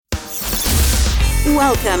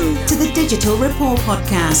Welcome to the Digital Rapport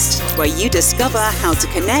Podcast, where you discover how to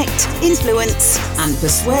connect, influence, and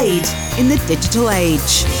persuade in the digital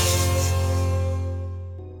age.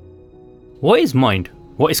 What is mind?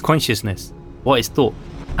 What is consciousness? What is thought?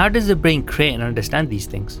 How does the brain create and understand these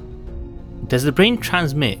things? Does the brain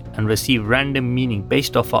transmit and receive random meaning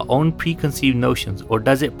based off our own preconceived notions, or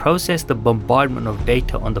does it process the bombardment of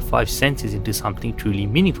data on the five senses into something truly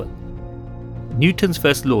meaningful? Newton's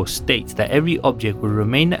first law states that every object will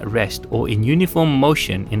remain at rest or in uniform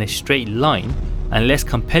motion in a straight line unless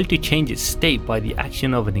compelled to change its state by the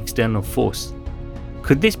action of an external force.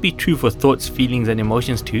 Could this be true for thoughts, feelings, and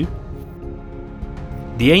emotions too?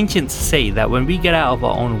 The ancients say that when we get out of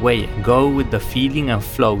our own way and go with the feeling and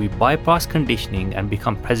flow, we bypass conditioning and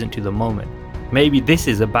become present to the moment. Maybe this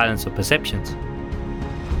is a balance of perceptions.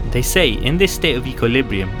 They say in this state of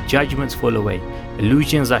equilibrium, judgments fall away,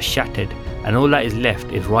 illusions are shattered, and all that is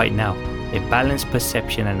left is right now, a balanced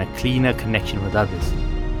perception and a cleaner connection with others.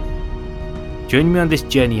 Join me on this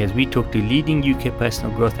journey as we talk to leading UK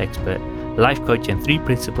personal growth expert, life coach and 3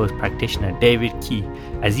 principles practitioner David Key,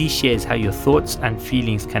 as he shares how your thoughts and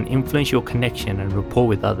feelings can influence your connection and rapport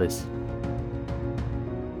with others.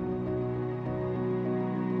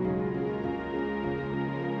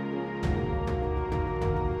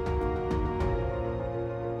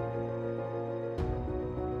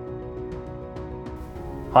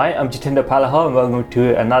 Hi, I'm Jatinder Palaha and welcome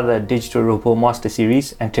to another Digital Rapport Master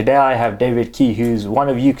Series, and today I have David Key, who's one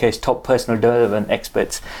of UK's top personal development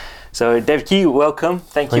experts. So David Key, welcome.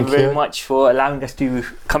 Thank you very much for allowing us to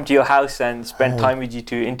come to your house and spend time with you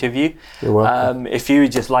to interview. You're welcome. If you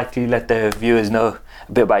would just like to let the viewers know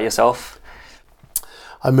a bit about yourself.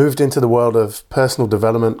 I moved into the world of personal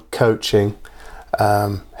development, coaching,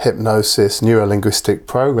 hypnosis, neuro-linguistic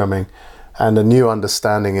programming, and a new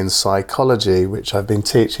understanding in psychology, which I've been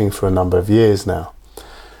teaching for a number of years now.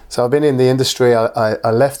 So I've been in the industry. I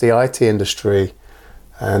left the IT industry,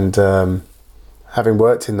 and having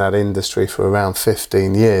worked in that industry for around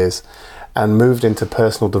 15 years, and moved into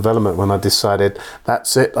personal development when I decided,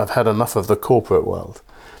 that's it, I've had enough of the corporate world.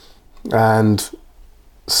 And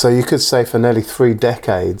so you could say for nearly 3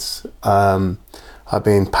 decades, I've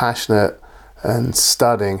been passionate and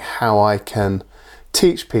studying how I can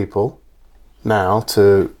teach people now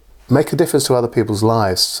to make a difference to other people's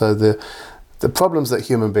lives. So the problems that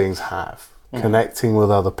human beings have, connecting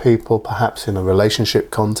with other people, perhaps in a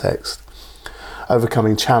relationship context,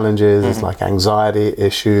 overcoming challenges like anxiety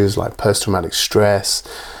issues, like post-traumatic stress,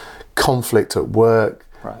 conflict at work,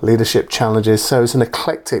 leadership challenges. So it's an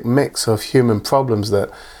eclectic mix of human problems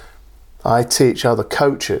that I teach other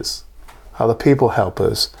coaches, other people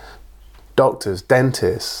helpers, doctors,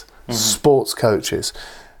 dentists, sports coaches,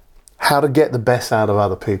 how to get the best out of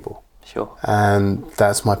other people. Sure. And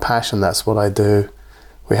that's my passion. That's what I do.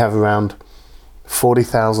 We have around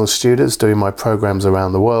 40,000 students doing my programs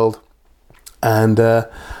around the world. And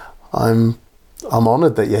I'm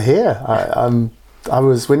honoured that you're here. I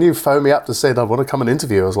was, when you phoned me up to say I want to come and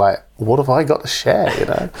interview, I was like, what have I got to share? You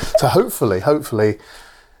know. So hopefully,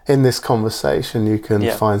 in this conversation, you can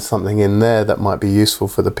find something in there that might be useful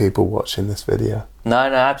for the people watching this video. No,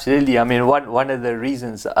 absolutely. I mean, one of the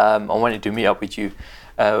reasons I wanted to meet up with you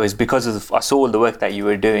was because I saw all the work that you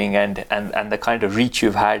were doing and the kind of reach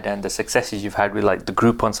you've had and the successes you've had with like the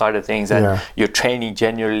Groupon side of things and your training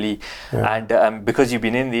generally. And because you've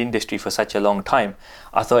been in the industry for such a long time,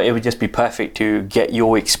 I thought it would just be perfect to get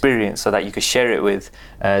your experience so that you could share it with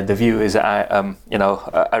the viewers,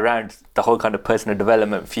 around the whole kind of personal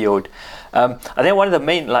development field. I think one of the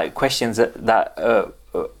main questions that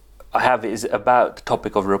I have is about the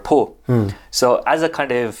topic of rapport. So as a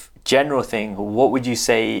kind of general thing, what would you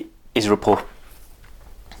say is rapport?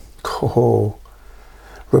 Cool.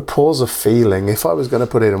 Rapport's a feeling. If I was going to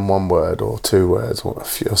put it in 1 word or 2 words or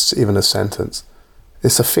even a sentence,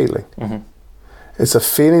 it's a feeling. It's a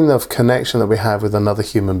feeling of connection that we have with another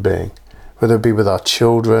human being, whether it be with our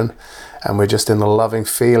children and we're just in a loving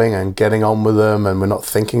feeling and getting on with them and we're not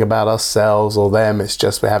thinking about ourselves or them, it's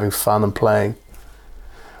just we're having fun and playing.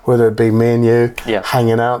 Whether it be me and you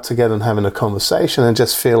hanging out together and having a conversation and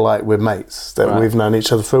just feel like we're mates, that we've known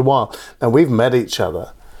each other for a while. Now, we've met each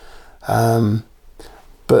other.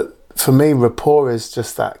 But for me, rapport is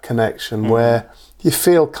just that connection where you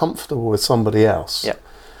feel comfortable with somebody else.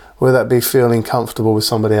 Whether that be feeling comfortable with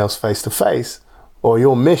somebody else face to face, or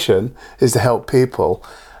your mission is to help people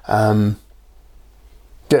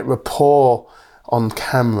get rapport on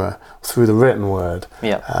camera through the written word.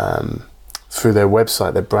 Through their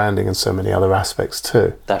website, their branding, and so many other aspects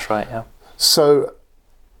too. That's right, yeah. So,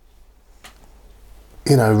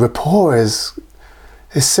 rapport is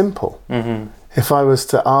simple. if I was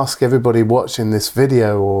to ask everybody watching this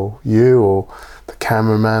video, or you, or the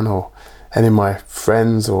cameraman, or any of my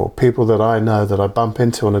friends or people that I know that I bump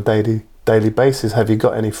into on a daily basis, have you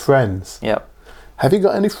got any friends? Yep. Have you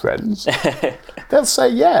got any friends? They'll say,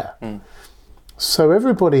 yeah. So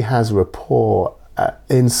everybody has rapport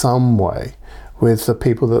in some way with the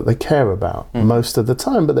people that they care about most of the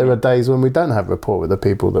time, but there are days when we don't have rapport with the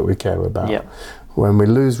people that we care about. Yep. When we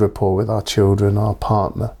lose rapport with our children, our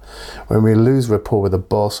partner, when we lose rapport with a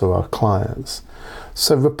boss or our clients.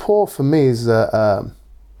 So rapport for me is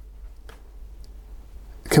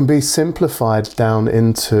can be simplified down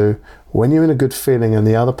into when you're in a good feeling and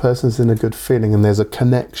the other person's in a good feeling and there's a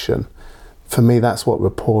connection. For me, that's what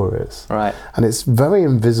rapport is. Right. And it's very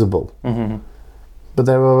invisible. But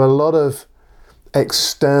there are a lot of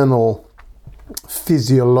external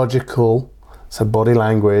physiological, so body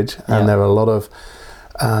language, and there are a lot of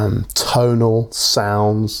tonal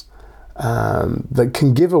sounds that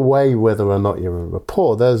can give away whether or not you're in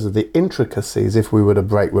rapport. Those are the intricacies if we were to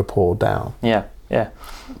break rapport down. Yeah.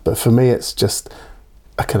 But for me, it's just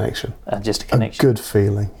a connection. Just a connection. A good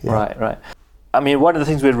feeling. Yeah. Right. I mean, one of the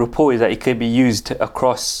things with rapport is that it could be used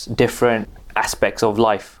across different aspects of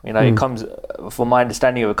life. You know, it comes, from my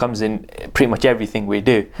understanding of it, comes in pretty much everything we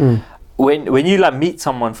do. When you like meet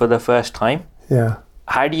someone for the first time,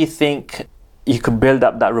 how do you think you could build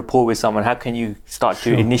up that rapport with someone? How can you start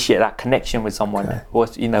to initiate that connection with someone?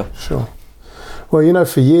 Okay. Sure. Well,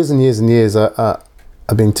 for years and years and years,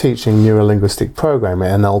 I've been teaching neuro-linguistic programming,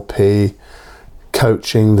 NLP,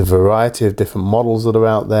 coaching, the variety of different models that are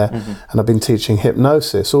out there, and I've been teaching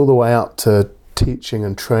hypnosis all the way up to teaching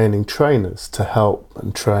and training trainers to help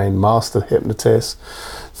and train master hypnotists,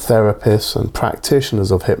 therapists and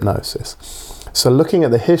practitioners of hypnosis. So looking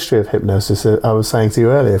at the history of hypnosis, I was saying to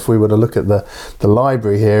you earlier, if we were to look at the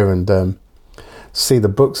library here and see the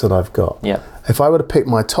books that I've got, if I were to pick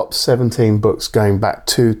my top 17 books going back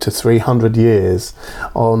 200 to 300 years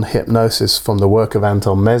on hypnosis, from the work of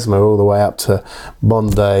Anton Mesmer all the way up to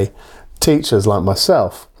modern day teachers like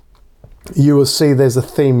myself, you will see there's a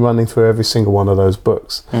theme running through every single one of those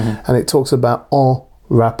books. And it talks about en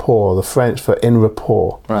rapport, the French for in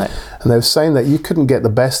rapport. Right. And they were saying that you couldn't get the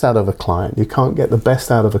best out of a client, you can't get the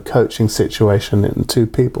best out of a coaching situation in two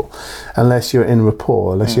people unless you're in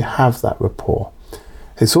rapport, unless you have that rapport.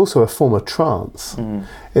 It's also a form of trance.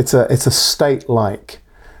 It's a state-like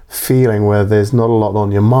feeling where there's not a lot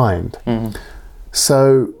on your mind.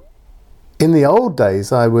 So in the old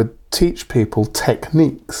days, I would teach people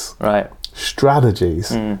techniques,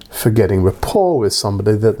 strategies for getting rapport with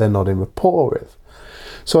somebody that they're not in rapport with.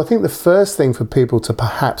 So I think the first thing for people to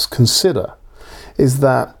perhaps consider is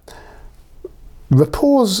that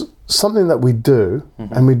rapport's something that we do,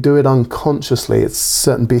 and we do it unconsciously. It's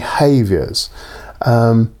certain behaviors.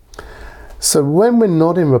 So when we're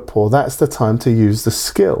not in rapport, that's the time to use the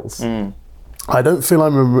skills. I don't feel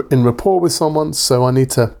I'm in rapport with someone, so I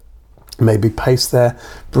need to maybe pace their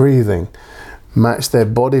breathing, match their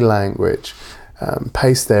body language,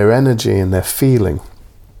 pace their energy and their feeling.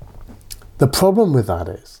 The problem with that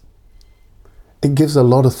is it gives a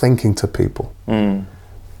lot of thinking to people.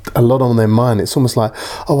 A lot on their mind. It's almost like,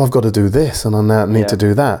 oh, I've got to do this and I now need to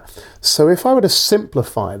do that. So if I were to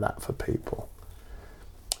simplify that for people,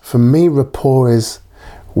 for me, rapport is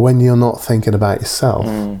when you're not thinking about yourself.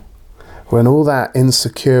 When all that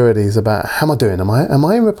insecurity is about, how am I doing? Am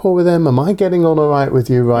I in rapport with them? Am I getting on all right with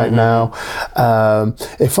you right now?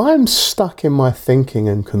 If I'm stuck in my thinking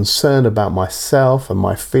and concerned about myself and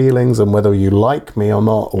my feelings and whether you like me or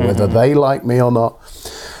not, or whether they like me or not,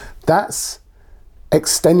 that's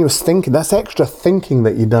extenuous thinking. That's extra thinking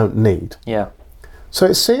that you don't need. So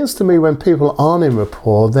it seems to me when people aren't in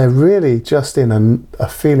rapport, they're really just in a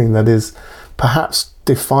feeling that is perhaps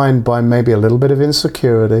defined by maybe a little bit of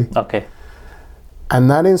insecurity. And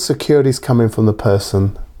that insecurity is coming from the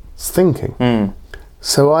person's thinking.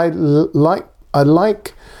 So I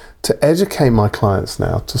like to educate my clients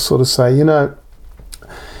now to sort of say,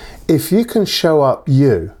 if you can show up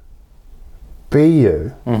you, be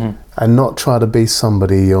you, and not try to be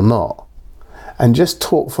somebody you're not, and just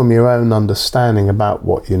talk from your own understanding about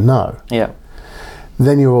what you know,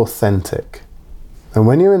 then you're authentic. And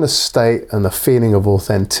when you're in a state and a feeling of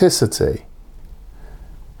authenticity,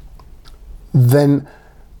 then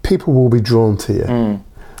people will be drawn to you.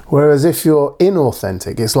 Whereas if you're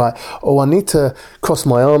inauthentic, it's like, oh, I need to cross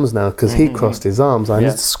my arms now because he crossed his arms. I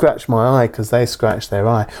need to scratch my eye because they scratched their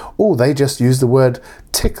eye. Oh, they just used the word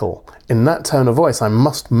tickle in that tone of voice. I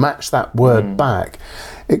must match that word back.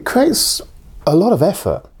 It creates a lot of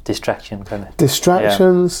effort. Distraction, kind of.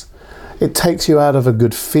 Distractions. It takes you out of a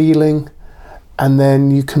good feeling. And then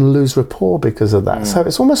you can lose rapport because of that. So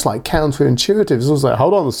it's almost like counterintuitive. It's almost like,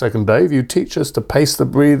 hold on a second, Dave, you teach us to pace the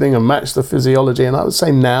breathing and match the physiology. And I would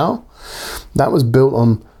say now, that was built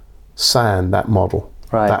on sand, that model.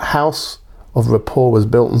 Right. That house of rapport was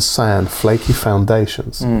built on sand, flaky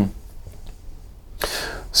foundations.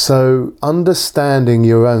 So understanding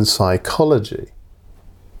your own psychology,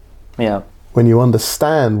 when you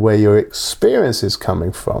understand where your experience is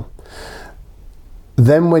coming from,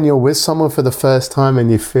 then when you're with someone for the first time and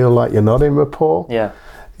you feel like you're not in rapport,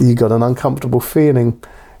 you got an uncomfortable feeling,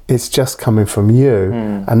 it's just coming from you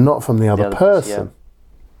and not from the other person.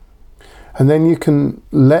 And then you can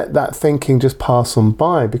let that thinking just pass on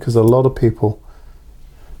by, because a lot of people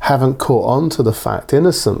haven't caught on to the fact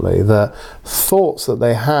innocently that thoughts that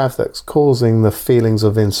they have that's causing the feelings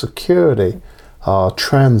of insecurity are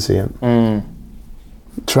transient.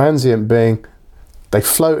 Transient being they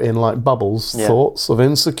float in like bubbles, thoughts of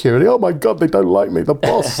insecurity. Oh my God, they don't like me. The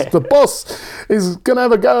boss is going to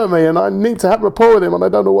have a go at me and I need to have rapport with him and I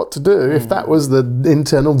don't know what to do. If that was the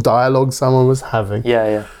internal dialogue someone was having.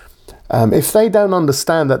 If they don't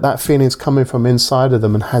understand that that feeling is coming from inside of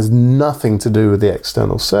them and has nothing to do with the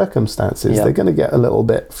external circumstances, they're going to get a little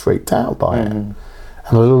bit freaked out by it and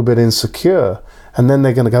a little bit insecure. And then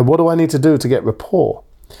they're going to go, what do I need to do to get rapport?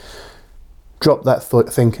 Drop that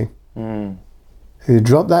thinking. You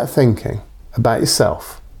drop that thinking about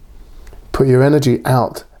yourself, put your energy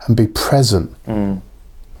out and be present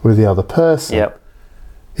with the other person,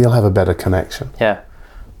 you'll have a better connection.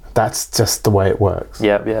 That's just the way it works.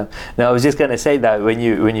 Now, I was just going to say that when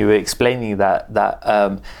you were explaining that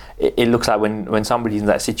it looks like when somebody's in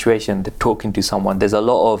that situation, they're talking to someone, there's a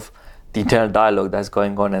lot of the internal dialogue that's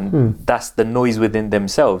going on, and that's the noise within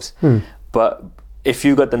themselves. But if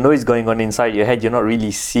you've got the noise going on inside your head, you're not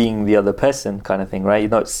really seeing the other person, kind of thing, right?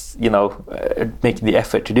 You're not, making the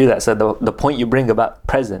effort to do that. So the point you bring about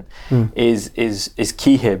present is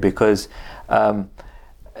key here, because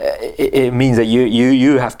it means that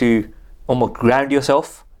you have to almost ground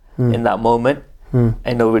yourself in that moment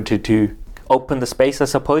in order to open the space, I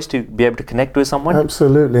suppose, to be able to connect with someone.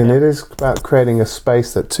 Absolutely, and it is about creating a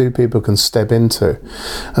space that two people can step into.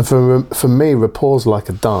 And for me, rapport's like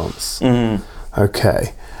a dance,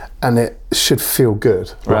 okay? And it should feel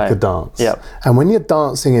good, like a dance. And when you're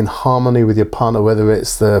dancing in harmony with your partner, whether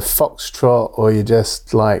it's the foxtrot or you're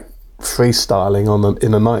just like freestyling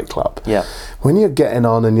in a nightclub, when you're getting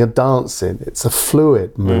on and you're dancing, it's a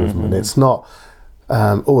fluid movement. It's not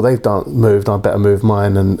they've moved, I better move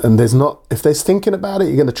mine, and there's not, if there's thinking about it,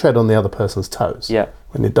 you're going to tread on the other person's toes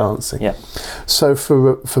when you're dancing. So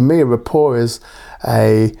for me, a rapport is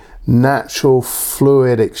a natural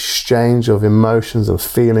fluid exchange of emotions and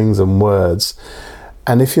feelings and words.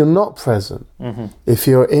 And if you're not present, if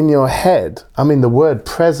you're in your head, I mean, the word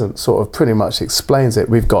present sort of pretty much explains it.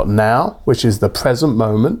 We've got now, which is the present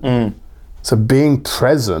moment. So being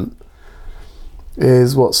present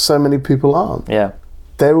is what so many people aren't.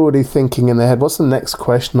 They're already thinking in their head, what's the next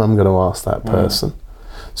question I'm going to ask that person?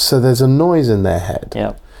 So there's a noise in their head.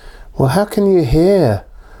 Well, how can you hear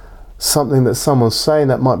something that someone's saying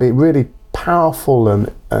that might be really powerful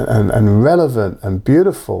and relevant and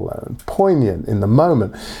beautiful and poignant in the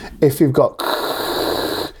moment if you've got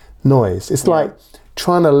noise? It's like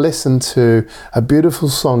trying to listen to a beautiful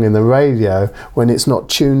song in the radio when it's not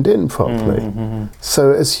tuned in properly.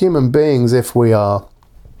 So as human beings, if we are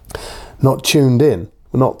not tuned in,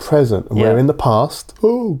 we're not present, and we're in the past,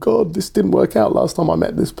 oh God, this didn't work out last time I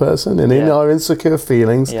met this person, and in our insecure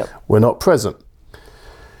feelings, we're not present.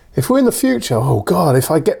 If we're in the future, oh God,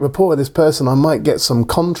 if I get rapport with this person, I might get some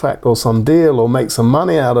contract or some deal or make some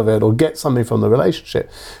money out of it or get something from the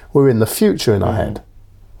relationship. We're in the future in our head.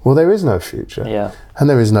 Well, there is no future. And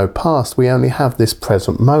there is no past. We only have this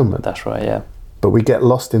present moment. That's right, But we get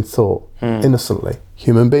lost in thought innocently.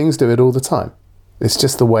 Human beings do it all the time. It's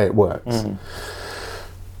just the way it works.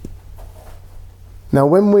 Now,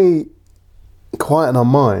 when we quieten our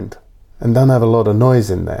mind and don't have a lot of noise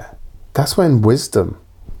in there, that's when wisdom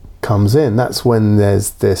comes in. That's when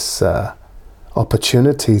there's this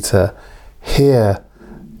opportunity to hear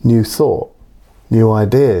new thought, new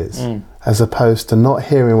ideas, as opposed to not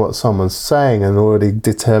hearing what someone's saying and already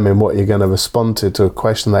determine what you're going to respond to a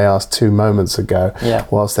question they asked 2 moments ago,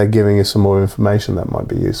 whilst they're giving you some more information that might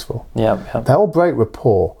be useful. That will break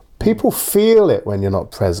rapport. People feel it when you're not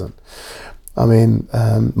present. I mean,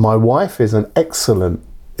 my wife is an excellent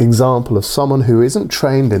example of someone who isn't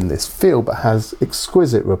trained in this field but has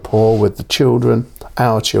exquisite rapport with the children,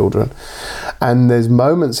 our children. And there's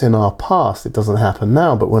moments in our past, it doesn't happen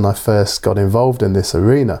now, but when I first got involved in this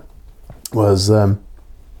arena, was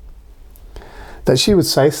that she would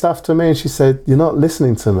say stuff to me and she said, "You're not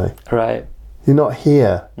listening to me. Right. You're not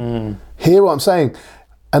here. Hear what I'm saying."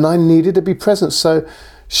 And I needed to be present. So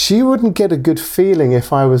she wouldn't get a good feeling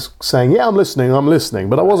if I was saying, "Yeah, I'm listening,"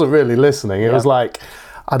 but I wasn't really listening. It was like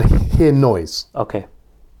I'd hear noise. Okay.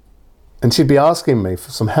 And she'd be asking me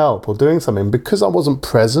for some help or doing something. Because I wasn't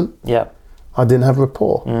present, Yeah. I didn't have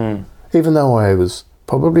rapport. Even though I was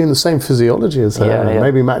probably in the same physiology as her, and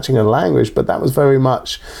maybe matching her language, but that was very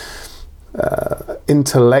much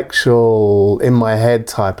intellectual, in my head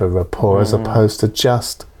type of rapport, as opposed to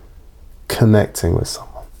just connecting with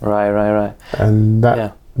someone. Right. And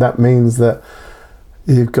that means that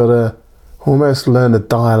you've got to almost learn to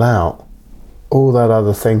dial out all that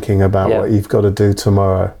other thinking about what you've got to do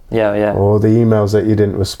tomorrow. Yeah. Or the emails that you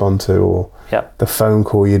didn't respond to, or the phone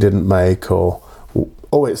call you didn't make, or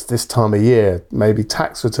it's this time of year, maybe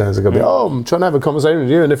tax returns are going to be, I'm trying to have a conversation with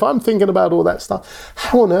you, and if I'm thinking about all that stuff,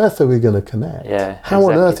 how on earth are we going to connect? Yeah, how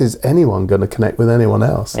on earth is anyone going to connect with anyone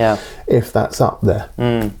else if that's up there?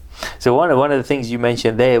 So one of the things you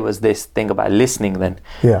mentioned there was this thing about listening then.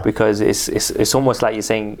 Because it's almost like you're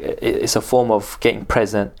saying it's a form of getting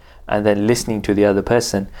present and then listening to the other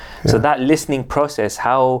person. So that listening process,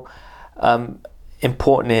 how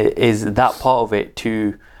important is that part of it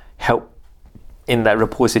to help in that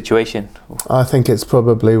rapport situation? I think it's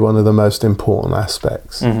probably one of the most important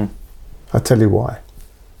aspects. I'll tell you why.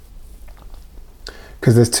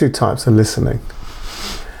 Because there's two types of listening.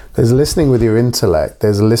 There's listening with your intellect.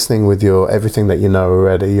 There's listening with your everything that you know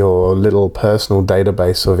already, your little personal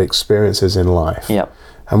database of experiences in life.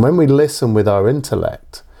 And when we listen with our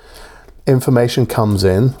intellect, information comes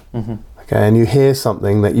in, okay, and you hear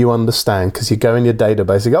something that you understand because you go in your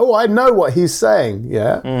database and go, I know what he's saying,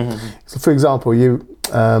 So for example, you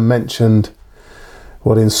mentioned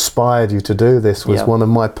what inspired you to do this was one of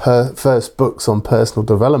my first books on personal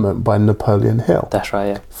development by Napoleon Hill. That's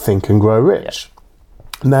right, Think and Grow Rich.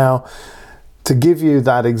 Now, to give you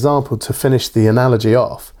that example, to finish the analogy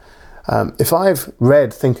off, if I've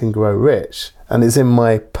read Think and Grow Rich and it's in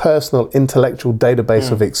my personal intellectual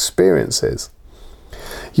database of experiences,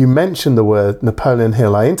 you mentioned the word Napoleon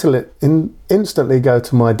Hill, I instantly go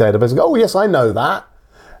to my database and go, oh yes, I know that.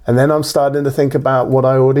 And then I'm starting to think about what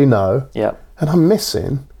I already know. And I'm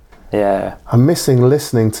missing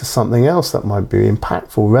listening to something else that might be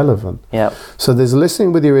impactful, relevant. So there's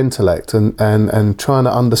listening with your intellect and trying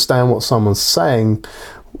to understand what someone's saying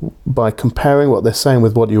by comparing what they're saying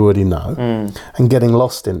with what you already know and getting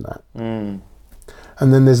lost in that.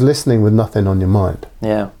 And then there's listening with nothing on your mind.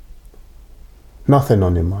 Nothing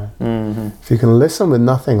on your mind. If you can listen with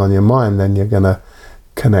nothing on your mind, then you're going to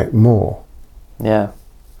connect more. You're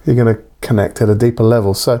going to connect at a deeper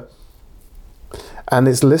level. And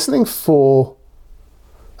it's listening for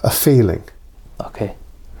a feeling. Okay.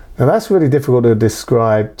 Now that's really difficult to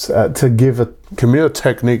describe, to give a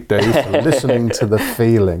technique, Dave, for listening to the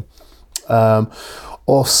feeling.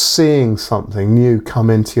 Or seeing something new come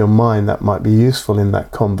into your mind that might be useful in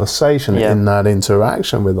that conversation, in that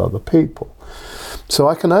interaction with other people. So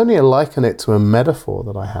I can only liken it to a metaphor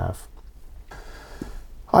that I have.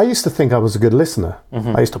 I used to think I was a good listener.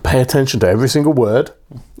 I used to pay attention to every single word.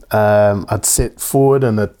 I'd sit forward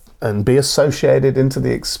and be associated into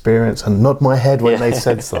the experience and nod my head when they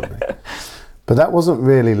said something. But that wasn't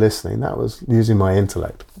really listening. That was using my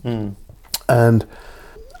intellect. And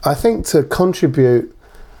I think to contribute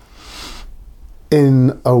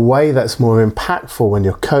in a way that's more impactful when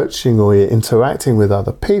you're coaching or you're interacting with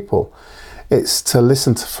other people, it's to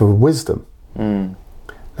listen for wisdom.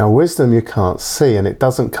 Now, wisdom you can't see, and it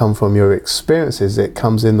doesn't come from your experiences. It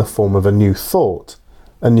comes in the form of a new thought,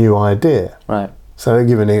 a new idea. So I'll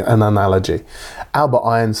give you an analogy. Albert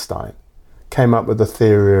Einstein came up with the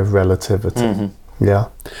theory of relativity.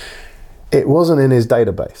 It wasn't in his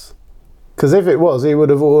database. Because if it was, he would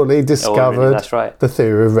have already discovered the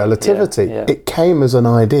theory of relativity. It came as an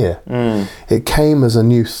idea. It came as a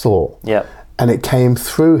new thought. And it came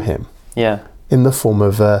through him in the form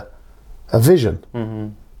of a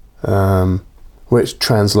vision. Which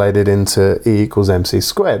translated into E equals MC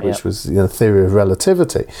squared, which was the theory of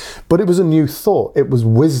relativity. But it was a new thought. It was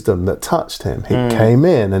wisdom that touched him. He came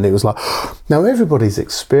in and it was like, now everybody's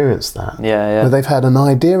experienced that. Where they've had an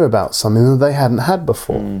idea about something that they hadn't had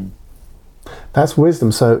before. That's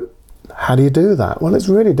wisdom. So how do you do that? Well, it's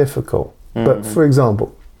really difficult. But for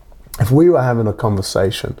example, if we were having a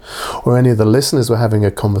conversation or any of the listeners were having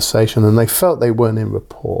a conversation and they felt they weren't in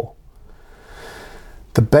rapport,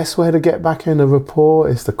 the best way to get back in a rapport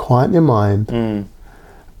is to quieten your mind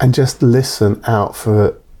and just listen out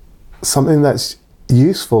for something that's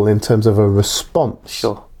useful in terms of a response.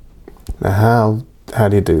 Now, how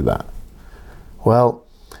do you do that? Well,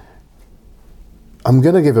 I'm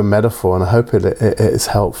going to give a metaphor, and I hope it is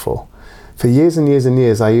helpful. For years and years and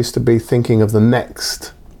years, I used to be thinking of the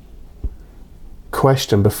next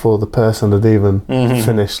question before the person had even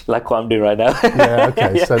finished. Like what I'm doing right now. Yeah,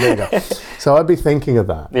 okay, so there you go. So I'd be thinking of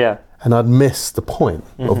that. Yeah. And I'd miss the point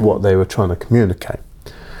of what they were trying to communicate.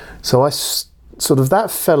 So sort of that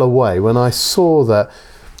fell away when I saw that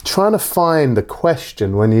trying to find the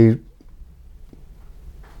question when you...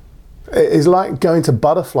 It's like going to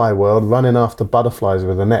butterfly world, running after butterflies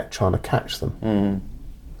with a net, trying to catch them.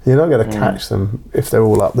 You're not going to catch them if they're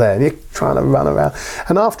all up there. And you're trying to run around.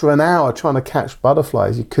 And after an hour trying to catch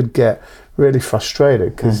butterflies, you could get really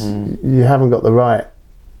frustrated because you haven't got the right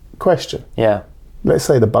question. Yeah. Let's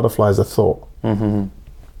say the butterflies are thought.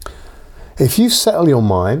 If you settle your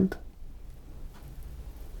mind,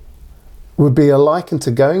 would be a liken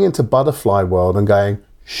to going into butterfly world and going,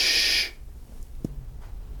 shh,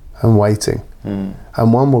 and waiting.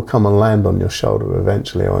 And one will come and land on your shoulder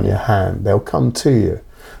eventually, or on your hand. They'll come to you.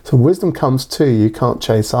 So wisdom comes to you, you can't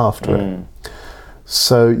chase after it.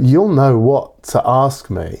 So you'll know what to ask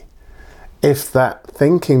me if that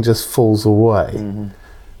thinking just falls away.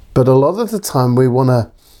 But a lot of the time we want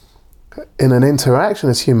to, in an interaction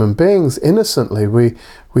as human beings, innocently, we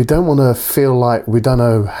don't want to feel like we don't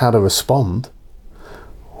know how to respond.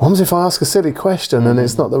 What if I ask a silly question and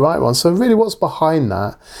it's not the right one? So really what's behind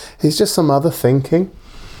that is just some other thinking.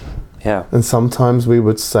 Yeah. And sometimes we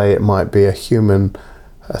would say it might be a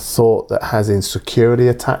thought that has insecurity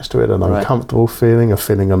attached to it, an uncomfortable feeling, a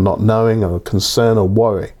feeling of not knowing, or a concern or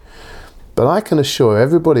worry. But I can assure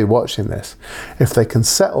everybody watching this, if they can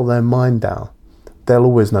settle their mind down, they'll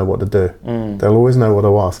always know what to do. They'll always know what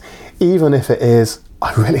to ask. Even if it is,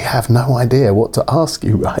 I really have no idea what to ask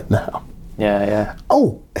you right now. Yeah.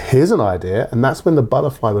 Oh, here's an idea. And that's when the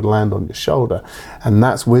butterfly would land on your shoulder. And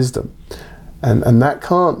that's wisdom. And that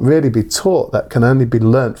can't really be taught. That can only be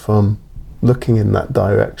learnt from looking in that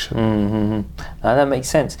direction. Now that makes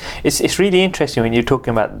sense. It's really interesting when you're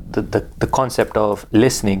talking about the concept of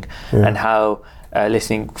listening and how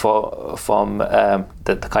listening from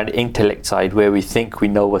the kind of intellect side, where we think we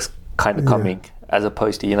know what's kind of coming, as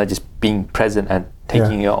opposed to just being present and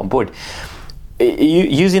taking it on board.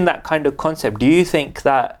 Using that kind of concept, do you think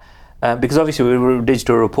that because obviously we're a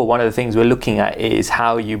digital rapport, one of the things we're looking at is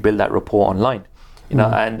how you build that rapport online.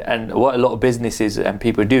 And what a lot of businesses and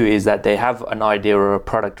people do is that they have an idea or a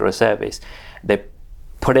product or a service, they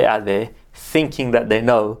put it out there thinking that they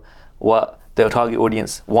know what their target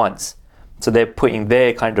audience wants. So they're putting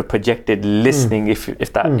their kind of projected listening, if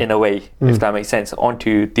that in a way, if that makes sense,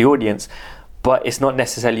 onto the audience, but it's not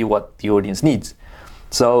necessarily what the audience needs.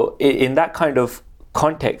 So in that kind of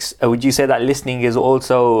context, would you say that listening is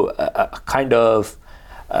also a kind of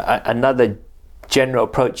another general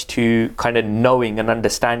approach to kind of knowing and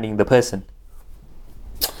understanding the person?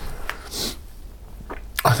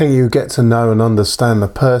 I think you get to know and understand the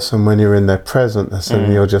person when you're in their presence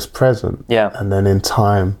and you're just present. Yeah. And then in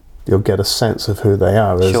time, you'll get a sense of who they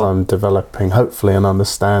are as I'm developing, hopefully, an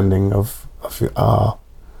understanding of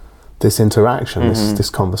this interaction, this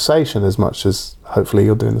conversation, as much as hopefully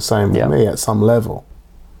you're doing the same with me at some level.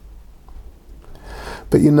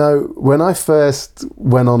 But when I first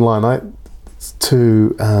went online,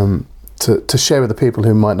 to share with the people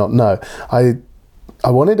who might not know, I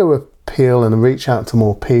wanted to appeal and reach out to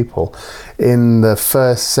more people. In the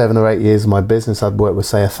first 7 or 8 years of my business, I'd worked with,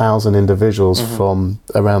 say, 1,000 individuals from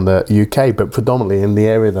around the UK, but predominantly in the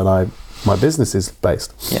area that my business is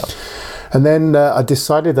based. Yeah. And then I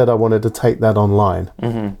decided that I wanted to take that online.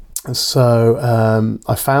 So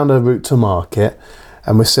I found a route to market,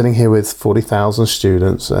 and we're sitting here with 40,000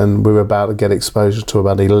 students, and we're about to get exposure to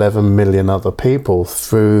about 11 million other people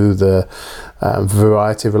through the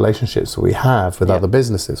variety of relationships that we have with other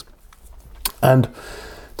businesses. And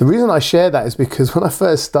the reason I share that is because when I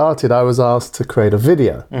first started, I was asked to create a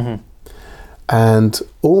video. And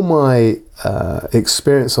all my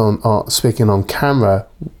experience on speaking on camera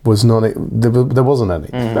was there wasn't any.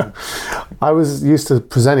 I was used to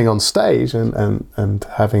presenting on stage and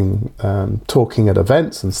having talking at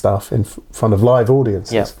events and stuff in front of live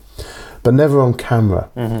audiences, but never on camera.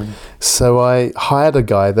 So I hired a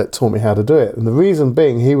guy that taught me how to do it. And the reason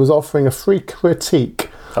being, he was offering a free critique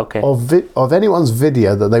of anyone's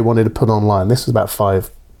video that they wanted to put online. This was about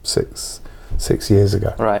 6 years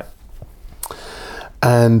ago. Right.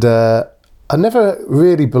 And I never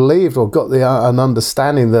really believed or got an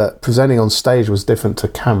understanding that presenting on stage was different to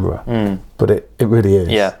camera, but it really is.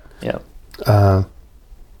 Yeah.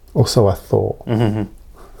 Or so I thought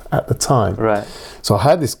at the time. Right. So I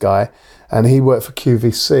had this guy, And he worked for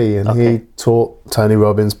QVC, and Okay. he taught Tony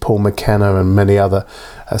Robbins, Paul McKenna, and many other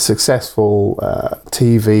successful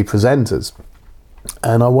TV presenters.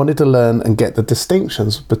 And I wanted to learn and get the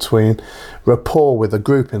distinctions between rapport with a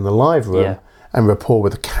group in the live room Yeah. and rapport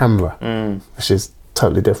with a camera, which is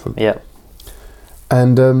totally different. Yeah.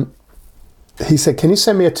 And he said, can you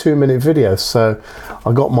send me a 2-minute video? So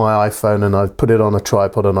I got my iPhone and I put it on a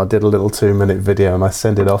tripod and I did a little 2-minute video and I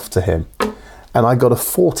sent it off to him. And I got a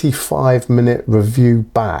 45-minute review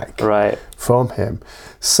back Right. from him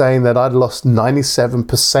saying that I'd lost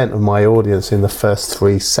 97% of my audience in the first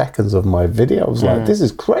 3 seconds of my video. I was like, this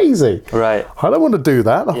is crazy. Right. I don't want to do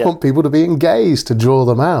that. I want people to be engaged, to draw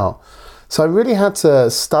them out. So I really had to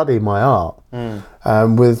study my art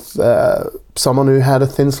with someone who had a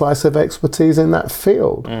thin slice of expertise in that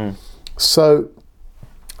field. So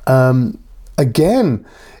again,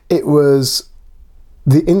 it was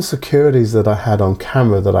the insecurities that I had on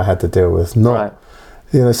camera that I had to deal with, not,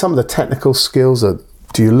 some of the technical skills.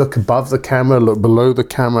 Do you look above the camera, look below the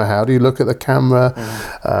camera? How do you look at the camera?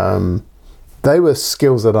 They were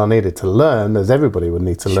skills that I needed to learn, as everybody would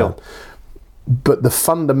need to learn. But the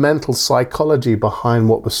fundamental psychology behind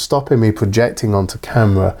what was stopping me projecting onto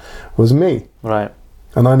camera was me. Right.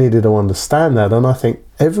 And I needed to understand that. And I think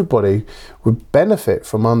everybody would benefit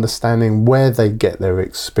from understanding where they get their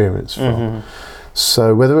experience from.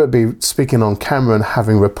 So whether it be speaking on camera and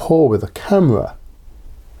having rapport with a camera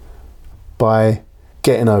by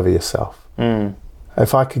getting over yourself.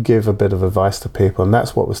 If I could give a bit of advice to people, and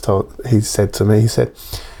that's what was told, he said to me, he said,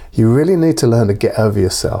 you really need to learn to get over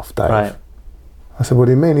yourself, Dave. Right. I said, what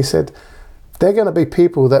do you mean? He said, they're going to be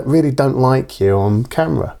people that really don't like you on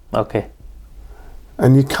camera. Okay.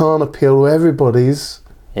 And you can't appeal to everybody's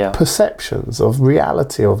perceptions of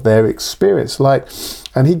reality, of their experience.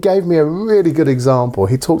 And he gave me a really good example.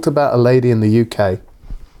 He talked about a lady in the UK,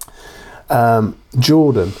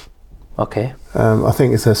 Jordan. Okay. I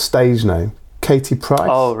think it's her stage name, Katie Price.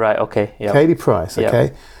 Oh, right. Okay. Yeah. Katie Price,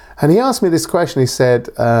 okay. And he asked me this question. He said,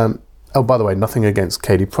 oh, by the way, nothing against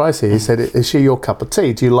Katie Price here. He said, is she your cup of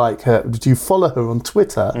tea? Do you like her? Do you follow her on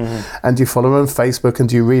Twitter? And do you follow her on Facebook? And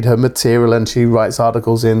do you read her material? And she writes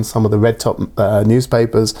articles in some of the red top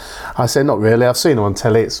newspapers. I said, not really. I've seen her on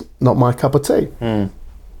telly. It's not my cup of tea.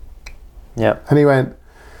 Yeah. And he went,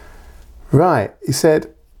 right. He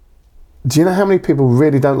said, do you know how many people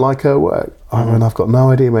really don't like her work? I went, I've got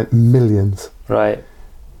no idea. He went, millions. Right.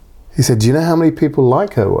 He said, do you know how many people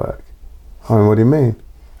like her work? I went, what do you mean?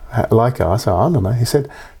 Like her? I said, I don't know. He said,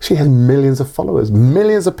 she has millions of followers.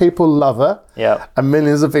 Millions of people love her. Yeah. And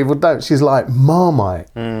millions of people don't. She's like Marmite.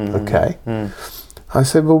 Okay. I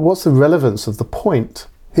said, well, what's the relevance of the point?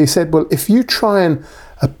 He said, well, if you try and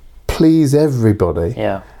please everybody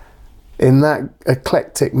in that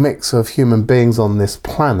eclectic mix of human beings on this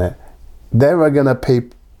planet, there are going to be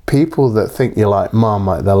people that think you're like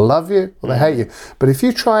Marmite. They'll love you or they hate you. But if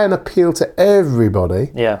you try and appeal to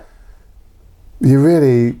everybody, you're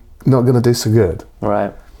really not going to do so good.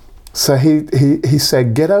 Right. So he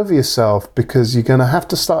said, get over yourself, because you're going to have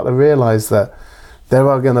to start to realize that there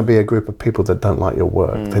are going to be a group of people that don't like your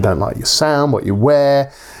work. They don't like your sound, what you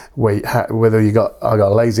wear, whether I got a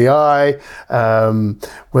lazy eye,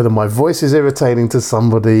 whether my voice is irritating to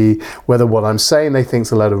somebody, whether what I'm saying they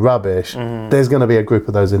think's a load of rubbish. There's going to be a group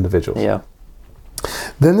of those individuals. Yeah.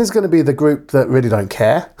 Then there's going to be the group that really don't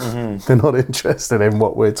care. They're not interested in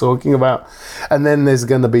what we're talking about. And then there's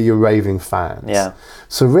going to be your raving fans. Yeah.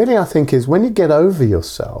 So really, I think is when you get over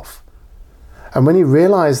yourself and when you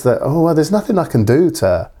realize that, oh, well, there's nothing I can do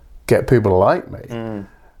to get people to like me.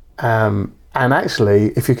 And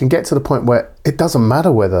actually, if you can get to the point where it doesn't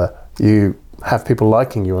matter whether you have people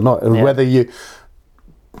liking you or not, and whether you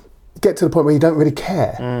get to the point where you don't really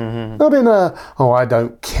care. Not in a, oh, I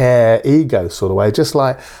don't care ego sort of way, just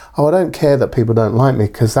like, oh, I don't care that people don't like me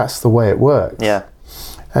because that's the way it works. Yeah.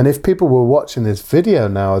 And if people were watching this video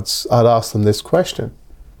now, I'd ask them this question.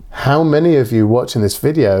 How many of you watching this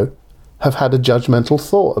video have had a judgmental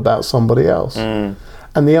thought about somebody else?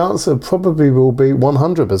 And the answer probably will be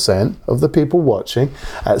 100% of the people watching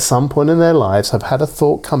at some point in their lives have had a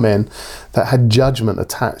thought come in that had judgment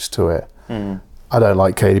attached to it. I don't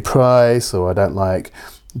like Katie Price, or I don't like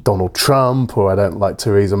Donald Trump, or I don't like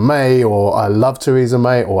Theresa May, or I love Theresa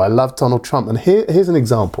May, or I love Donald Trump. And here's an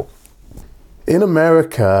example. In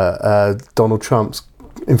America, Donald Trump's,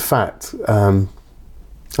 in fact,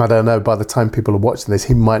 I don't know, by the time people are watching this,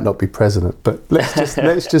 he might not be president, but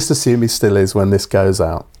let's just assume he still is when this goes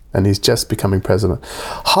out, and he's just becoming president.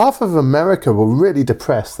 Half of America were really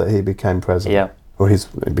depressed that he became president, or he's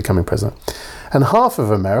becoming president, and half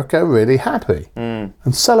of America really happy and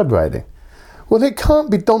celebrating. Well, it can't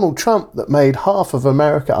be Donald Trump that made half of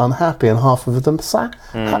America unhappy and half of them sad.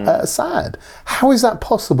 How is that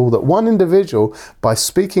possible that one individual, by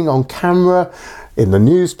speaking on camera, in the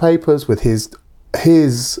newspapers, with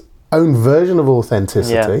his own version of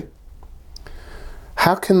authenticity,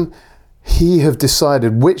 how can he have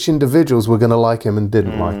decided which individuals were going to like him and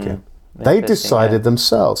didn't like him? They decided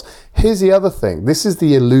themselves. Here's the other thing. This is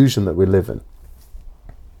the illusion that we live in.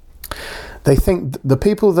 They think the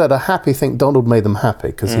people that are happy think Donald made them happy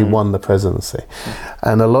because he won the presidency.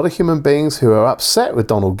 And a lot of human beings who are upset with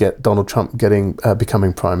Donald Trump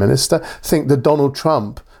becoming prime minister think that Donald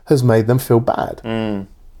Trump has made them feel bad.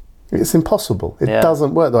 It's impossible. It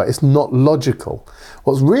doesn't work that way. It's not logical.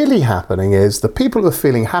 What's really happening is the people who are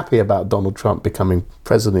feeling happy about Donald Trump becoming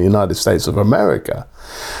president of the United States of America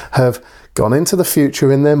have gone into the future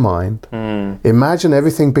in their mind, imagine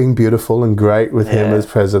everything being beautiful and great with him as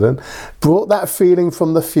president, brought that feeling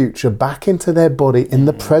from the future back into their body in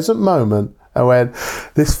the present moment, and went,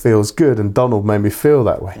 this feels good and Donald made me feel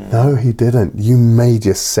that way. No, he didn't. You made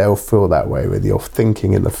yourself feel that way with your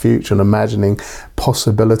thinking in the future and imagining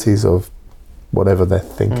possibilities of whatever they're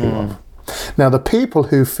thinking of. Now, the people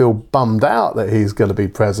who feel bummed out that he's going to be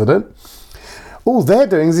president, all they're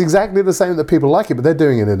doing is exactly the same that people like it, but they're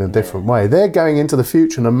doing it in a different way. They're going into the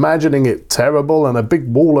future and imagining it terrible and a big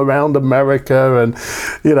wall around America and,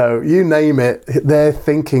 you name it. They're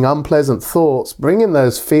thinking unpleasant thoughts, bringing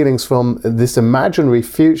those feelings from this imaginary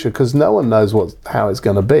future because no one knows how it's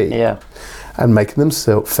going to be, and making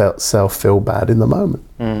themselves feel bad in the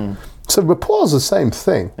moment. So rapport is the same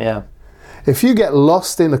thing. If you get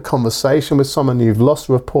lost in a conversation with someone, you've lost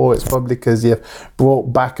rapport, it's probably because you've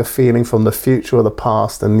brought back a feeling from the future or the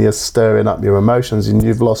past and you're stirring up your emotions and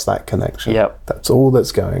you've lost that connection. That's all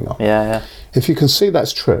that's going on. If you can see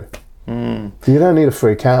that's true, you don't need to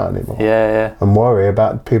freak out anymore and worry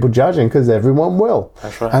about people judging because everyone will.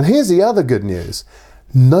 That's right. And here's the other good news.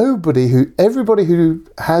 Everybody who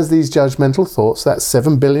has these judgmental thoughts, that's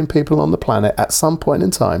 7 billion people on the planet at some point in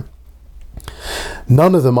time,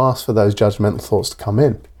 none of them ask for those judgmental thoughts to come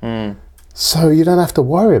in. So you don't have to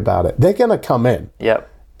worry about it. They're going to come in.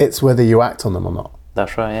 It's whether you act on them or not.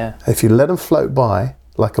 That's right, If you let them float by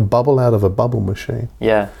like a bubble out of a bubble machine,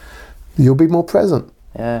 you'll be more present.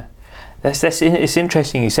 It's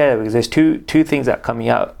interesting you say that because there's two things that are coming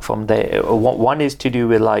out from there. One is to do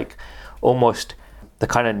with like almost the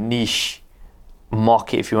kind of niche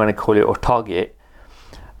market, if you want to call it, or target.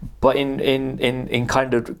 But in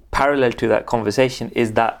kind of parallel to that conversation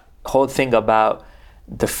is that whole thing about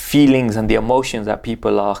the feelings and the emotions that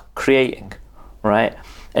people are creating, right?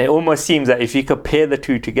 And it almost seems that if you compare the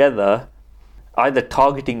two together, either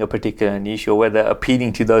targeting a particular niche or whether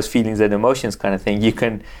appealing to those feelings and emotions kind of thing, you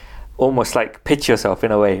can almost like pitch yourself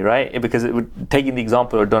in a way, right? Because taking the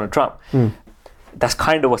example of Donald Trump, that's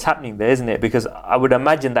kind of what's happening there, isn't it? Because I would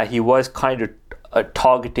imagine that he was kind of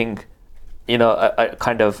targeting a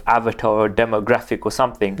kind of avatar or demographic or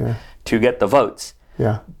something to get the votes.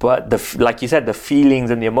 But like you said, the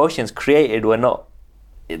feelings and the emotions created were not,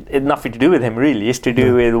 it nothing to do with him really. It's to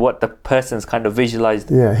do with what the person's kind of visualized.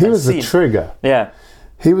 He was the trigger.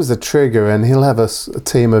 He was the trigger, and he'll have a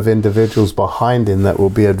team of individuals behind him that will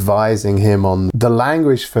be advising him on the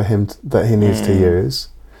language for him that he needs to use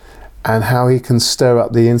and how he can stir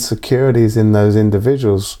up the insecurities in those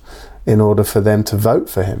individuals in order for them to vote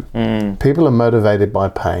for him. People are motivated by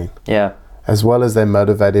pain. As well as they're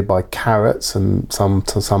motivated by carrots, and some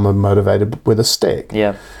are motivated with a stick.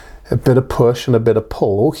 A bit of push and a bit of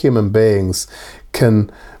pull. All human beings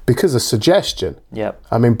can, because of suggestion.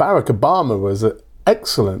 I mean, Barack Obama was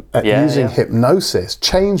excellent at using hypnosis.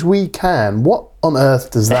 Change we can. What on earth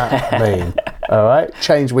does that mean? All right,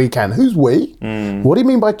 change we can. Who's we? What do you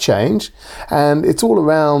mean by change? And it's all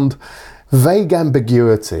around vague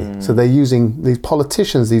ambiguity. So they're using these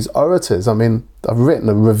politicians, these orators. I mean, I've written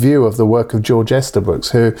a review of the work of George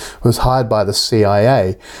Estabrooks, who was hired by the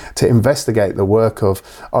CIA to investigate the work of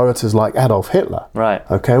orators like Adolf Hitler.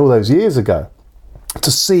 Okay, all those years ago, to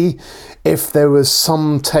see if there was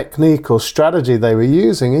some technique or strategy they were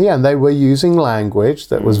using. And they were using language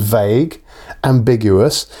that was vague,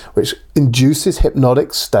 ambiguous, which induces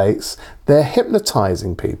hypnotic states. They're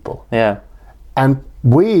hypnotizing people. And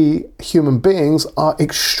we human beings are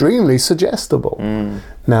extremely suggestible.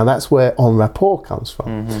 Now that's where en rapport comes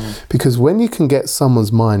from. Because when you can get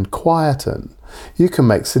someone's mind quietened you can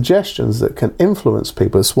make suggestions that can influence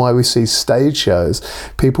people. It's why we see stage shows,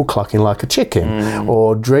 people clucking like a chicken,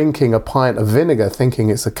 or drinking a pint of vinegar thinking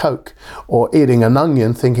it's a Coke, or eating an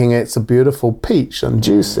onion thinking it's a beautiful peach and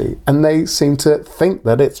juicy, and they seem to think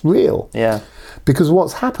that it's real. Yeah. Because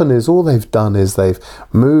what's happened is all they've done is they've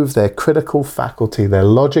moved their critical faculty, their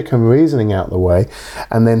logic and reasoning out the way,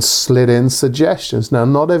 and then slid in suggestions. Now,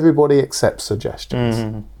 not everybody accepts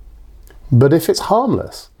suggestions. But if it's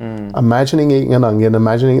harmless, imagining eating an onion,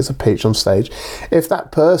 imagining it's a peach on stage, if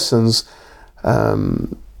that person's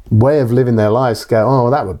way of living their lives go, oh,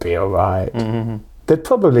 that would be all right, they'd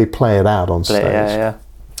probably play it out on stage.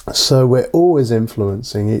 So we're always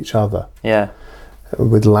influencing each other.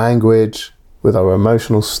 With language, with our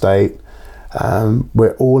emotional state.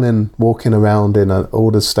 We're all walking around in an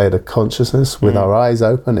ordered state of consciousness with our eyes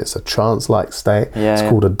open. It's a trance-like state. It's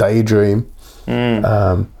called a daydream.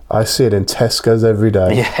 I see it in Tesco's every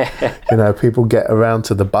day. You know, people get around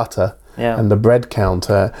to the butter and the bread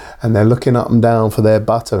counter, and they're looking up and down for their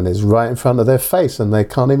butter, and it's right in front of their face, and they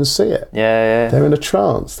can't even see it. They're in a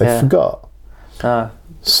trance. They forgot.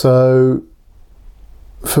 So,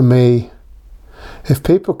 for me, if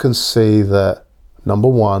people can see that, number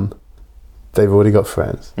one, they've already got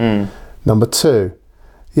friends. Number two,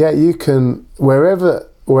 you can,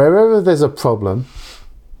 wherever there's a problem,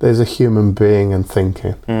 there's a human being and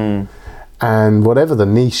thinking. And whatever the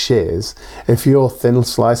niche is, if your thin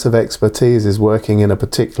slice of expertise is working in a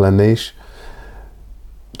particular niche,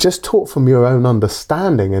 just talk from your own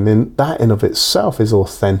understanding, and in of itself is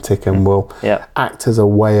authentic and will act as a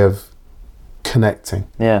way of connecting,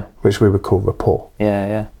 which we would call rapport.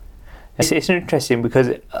 It's interesting because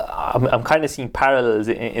I'm kind of seeing parallels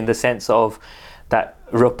in the sense of that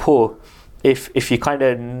rapport. If you kind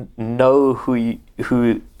of know who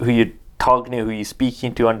you're targeting, who you're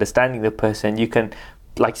speaking to, understanding the person, you can,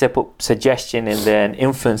 like I said, put suggestion in there and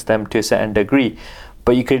influence them to a certain degree.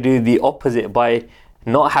 But you could do the opposite by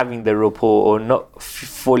not having the rapport or not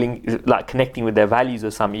connecting with their values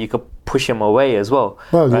or something. You could push them away as well.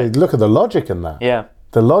 Well, right? Look at the logic in that.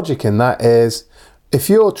 The logic in that is, if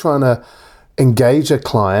you're trying to engage a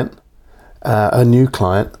client, a new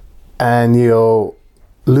client, and you're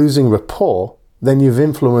losing rapport, then you've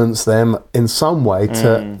influenced them in some way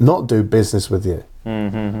to not do business with you.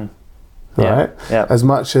 Right? As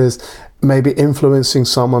much as maybe influencing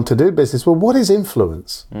someone to do business. Well, what is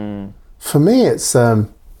influence? For me, it's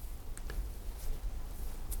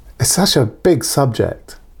such a big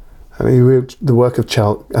subject. I mean, the work of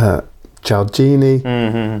Cialdini,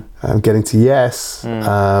 getting to yes.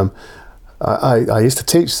 I used to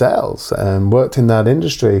teach sales and worked in that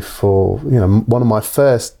industry for, one of my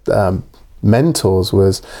first mentors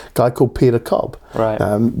was a guy called Peter Cobb.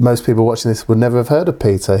 Most people watching this would never have heard of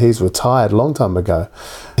Peter. He's retired a long time ago.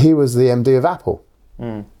 He was the MD of Apple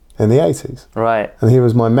in the 80s. And he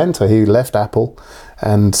was my mentor. He left Apple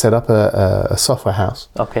and set up a software house.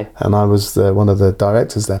 And I was one of the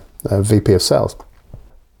directors there, VP of sales.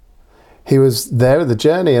 He was there at the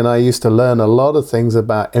journey, and I used to learn a lot of things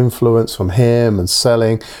about influence from him and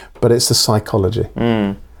selling, but it's the psychology.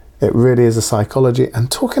 It really is a psychology.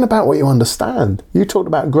 And talking about what you understand. You talked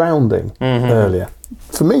about grounding earlier.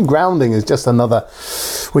 For me, grounding is just another,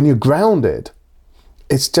 when you're grounded,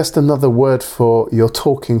 it's just another word for you're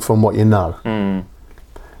talking from what you know. And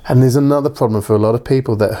there's another problem for a lot of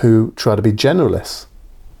people who try to be generalists.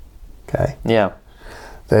 Okay?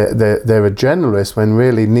 They're a generalist when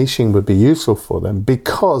really niching would be useful for them,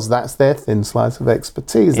 because that's their thin slice of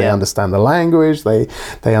expertise. They understand the language, they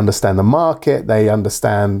understand the market, they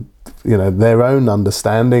understand their own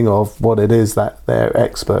understanding of what it is that they're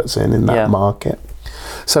experts in that market.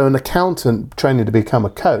 So an accountant training to become a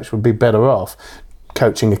coach would be better off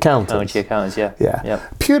coaching accountants.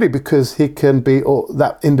 Purely because he can be, or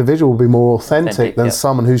that individual will be more authentic than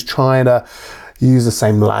someone who's trying to use the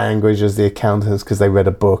same language as the accountants because they read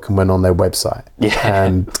a book and went on their website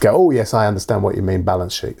and go, oh yes, I understand what you mean,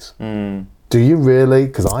 balance sheets. Do you really?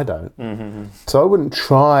 Because I don't. So I wouldn't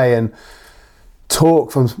try and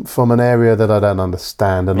talk from an area that I don't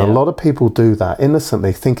understand. And a lot of people do that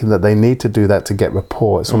innocently, thinking that they need to do that to get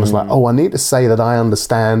rapport. It's almost like, oh, I need to say that I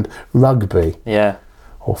understand rugby.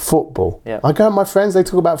 Or football. I go with my friends, they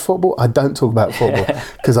talk about football. I don't talk about football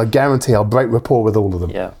because I guarantee I'll break rapport with all of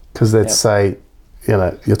them. Because they'd say,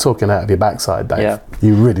 you're talking out of your backside, Dave.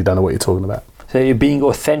 You really don't know what you're talking about. So being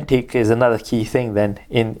authentic is another key thing then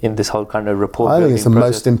in this whole kind of rapport building. I think it's the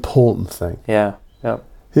most important thing.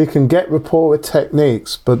 You can get rapport with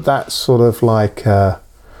techniques, but that's sort of like,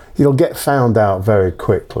 you'll get found out very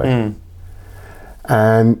quickly.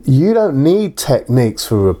 And you don't need techniques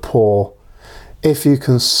for rapport if you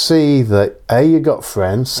can see that A, you got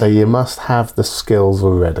friends, so you must have the skills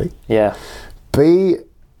already. Yeah. B,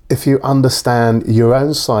 if you understand your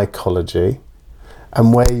own psychology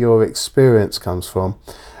and where your experience comes from.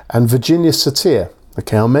 And Virginia Satir,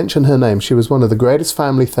 okay, I'll mention her name. She was one of the greatest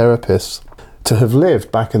family therapists to have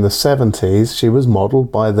lived back in the 70s. She was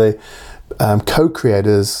modeled by the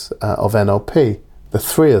co-creators of NLP, the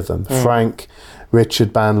three of them, Frank,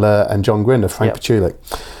 Richard Bandler, and John Grinder, Frank Pachulik.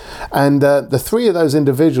 And the three of those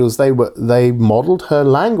individuals, they modeled her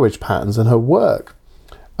language patterns and her work.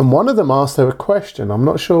 And one of them asked her a question, I'm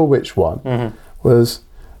not sure which one, was,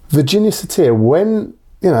 Virginia Satir, when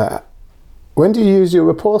do you use your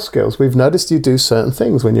rapport skills? We've noticed you do certain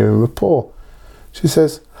things when you're in rapport. She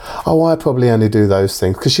says, oh, I probably only do those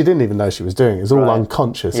things, because she didn't even know she was doing it. It was all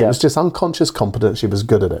unconscious. It was just unconscious competence. She was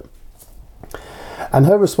good at it. And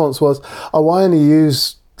her response was, oh, I only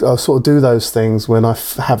sort of do those things when I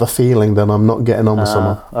have a feeling that I'm not getting on with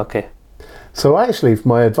someone. Okay. So actually,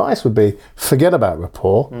 my advice would be, forget about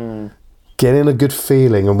rapport, get in a good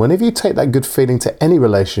feeling. And whenever you take that good feeling to any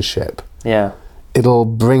relationship, it'll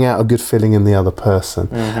bring out a good feeling in the other person.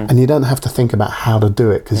 And you don't have to think about how to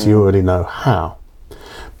do it, because you already know how.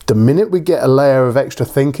 The minute we get a layer of extra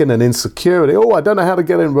thinking and insecurity, oh, I don't know how to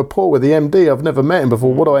get in rapport with the MD, I've never met him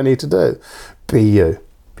before, what do I need to do? Be you.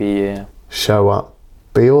 Be you. Show up,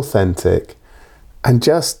 be authentic, and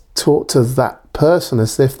just talk to that person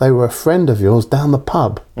as if they were a friend of yours down the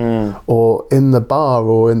pub, or in the bar,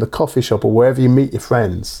 or in the coffee shop, or wherever you meet your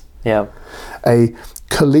friends. Yeah. A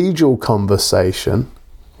collegial conversation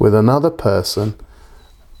with another person,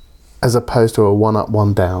 as opposed to a one up,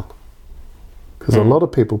 one down. Because a lot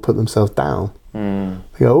of people put themselves down.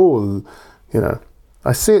 They go, oh,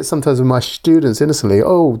 I see it sometimes with my students innocently.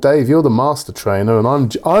 Oh, Dave, you're the master trainer, and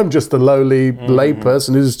I'm just a lowly lay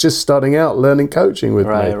person who's just starting out learning coaching with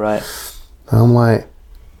me. Right. And I'm like,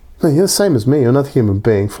 no, you're the same as me. You're another human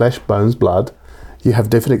being, flesh, bones, blood. You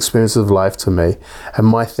have different experiences of life to me, and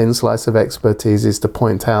my thin slice of expertise is to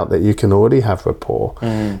point out that you can already have rapport.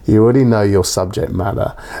 You already know your subject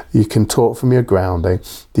matter. You can talk from your grounding.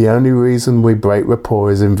 The only reason we break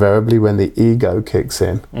rapport is invariably when the ego kicks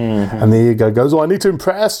in, and the ego goes, oh, I need to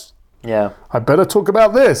impress. I better talk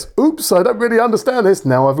about this. Oops, I don't really understand this.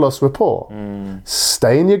 Now I've lost rapport.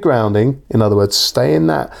 Stay in your grounding. In other words, stay in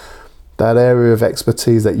that area of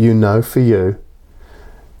expertise that you know for you,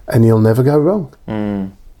 and you'll never go wrong.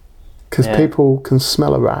 Because people can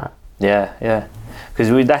smell a rat. Yeah.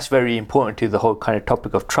 Because that's very important to the whole kind of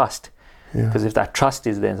topic of trust. Because if that trust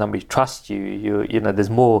is there and somebody trusts you, there's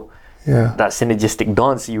more that synergistic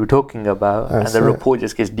dance you were talking about, That's and the it. rapport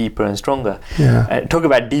just gets deeper and stronger. Talk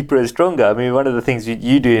about deeper and stronger. I mean, one of the things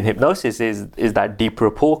you do in hypnosis is that deep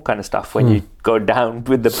rapport kind of stuff, when you go down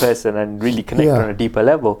with the person and really connect on a deeper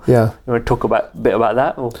level. You want to talk a bit about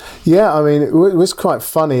that? Or? Yeah, I mean, it was quite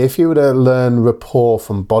funny. If you were to learn rapport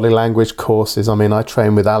from body language courses, I mean, I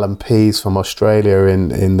trained with Alan Pease from Australia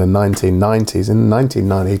in the 1990s, in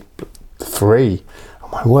 1993. Oh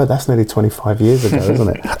my word, that's nearly 25 years ago, isn't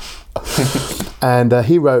it? And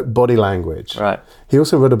he wrote Body Language. He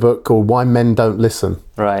also wrote a book called Why Men Don't Listen.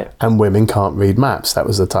 And Women Can't Read Maps. That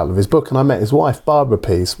was the title of his book. And I met his wife, Barbara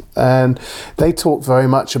Pease. And they talked very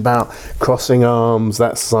much about crossing arms,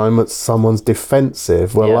 that's someone's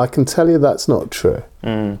defensive. Well, I can tell you that's not true.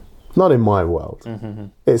 Not in my world.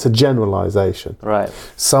 It's a generalization.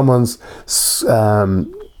 Someone's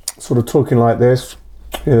sort of talking like this,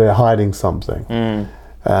 they're hiding something.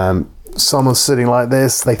 Someone's sitting like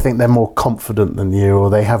this, they think they're more confident than you, or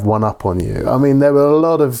they have one up on you. I mean, there were a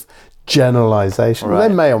lot of generalizations. They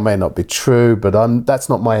may or may not be true, but that's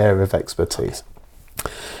not my area of expertise.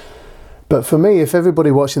 But for me, if everybody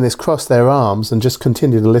watching this cross their arms and just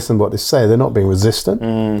continue to listen to what they say, they're not being resistant.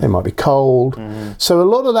 They might be cold. So a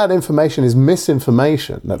lot of that information is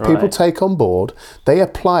misinformation that people take on board, they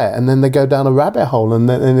apply it, and then they go down a rabbit hole, and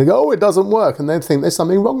then they go, oh, it doesn't work, and they think there's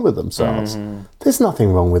something wrong with themselves. There's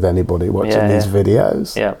nothing wrong with anybody watching these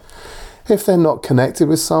videos. If they're not connected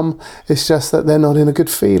with it's just that they're not in a good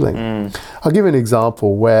feeling. I'll give you an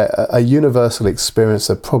example where a universal experience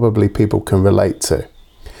that probably people can relate to.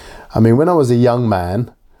 I mean, when I was a young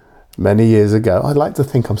man, many years ago, I'd like to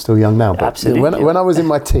think I'm still young now, but Absolutely. when I was in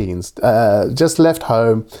my teens, just left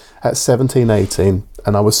home at 17, 18,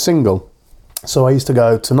 and I was single. So I used to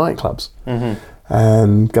go to nightclubs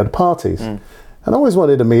and go to parties. And I always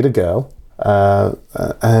wanted to meet a girl.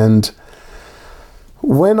 And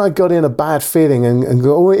when I got in a bad feeling and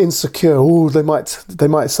go, oh, insecure, oh, they might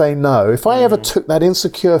say no. If I ever took that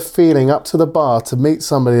insecure feeling up to the bar to meet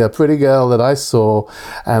somebody, a pretty girl that I saw,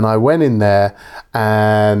 and I went in there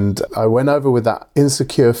and I went over with that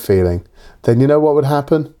insecure feeling, then you know what would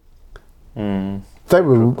happen? They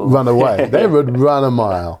would run away. They would run a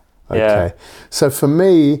mile. Okay. So for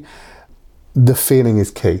me, the feeling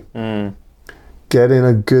is key. Getting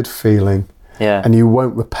a good feeling. Yeah. And you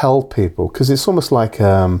won't repel people, because it's almost like,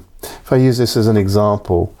 if I use this as an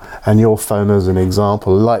example and your phone as an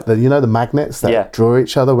example, like the magnets that draw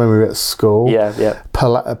each other when we were at school.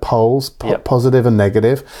 Poles, positive and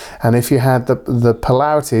negative. And if you had the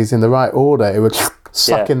polarities in the right order, it would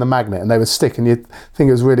suck in the magnet and they would stick, and you'd think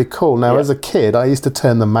it was really cool. Now, as a kid, I used to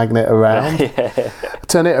turn the magnet around,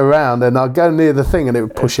 turn it around, and I'd go near the thing and it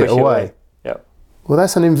would push it away. Well,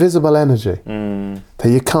 that's an invisible energy that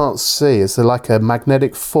you can't see. It's like a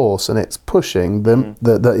magnetic force, and it's pushing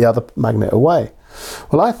the other magnet away.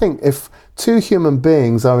 Well, I think if two human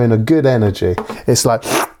beings are in a good energy, it's like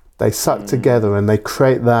they suck together and they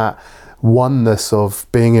create that oneness of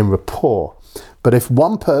being in rapport. But if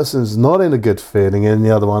one person's not in a good feeling and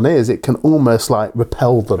the other one is, it can almost like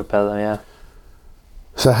repel them.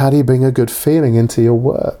 So how do you bring a good feeling into your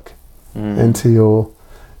work, into your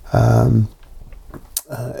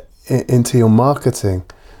marketing?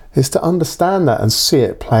 Is to understand that and see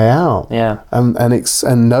it play out,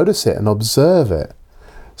 and notice it and observe it.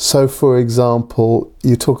 So, for example, I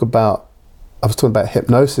was talking about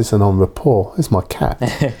hypnosis and on rapport. It's my cat.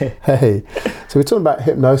 Hey. So we're talking about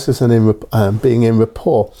hypnosis and being in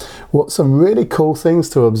rapport. What some really cool things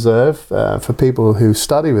to observe for people who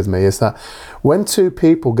study with me is that when two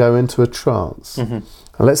people go into a trance,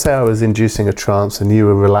 and let's say I was inducing a trance and you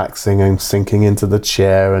were relaxing and sinking into the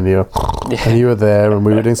chair and you were there and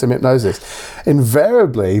we were doing some hypnosis,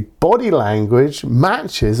 invariably body language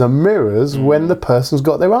matches and mirrors when the person's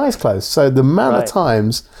got their eyes closed. So the amount of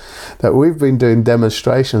times that we've been doing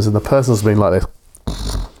demonstrations and the person's been like this,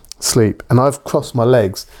 sleep, and I've crossed my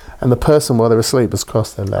legs, and the person while they're asleep has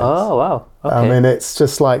crossed their legs. Oh, wow. Okay. I mean, it's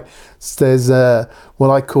just like there's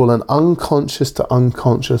what I call an unconscious to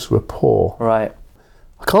unconscious rapport. Right.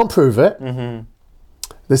 I can't prove it.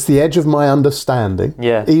 It's the edge of my understanding.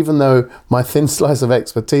 Even though my thin slice of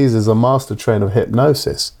expertise is a master trainer of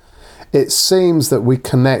hypnosis, it seems that we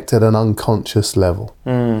connect at an unconscious level.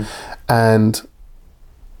 And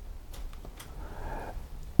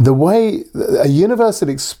the way, a universal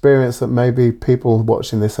experience that maybe people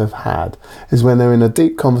watching this have had is when they're in a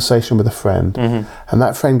deep conversation with a friend, and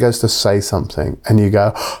that friend goes to say something, and you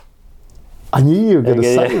go, I knew you were going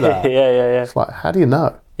to say that. It's like, how do you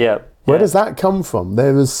know? Where does that come from?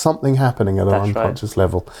 There is something happening at an unconscious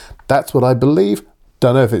level. That's what I believe.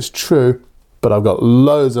 Don't know if it's true, but I've got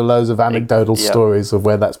loads of anecdotal stories of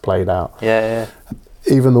where that's played out.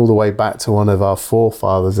 Even all the way back to one of our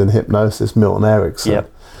forefathers in hypnosis, Milton Erickson.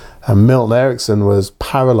 And Milton Erickson was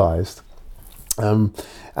paralyzed when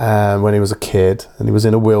he was a kid, and he was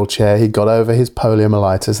in a wheelchair. He got over his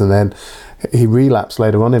poliomyelitis, and then he relapsed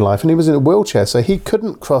later on in life, and he was in a wheelchair, so he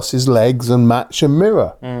couldn't cross his legs and match a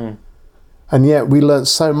mirror. And yet we learned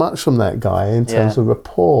so much from that guy in terms of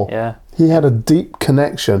rapport. He had a deep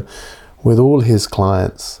connection with all his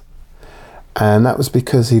clients, and that was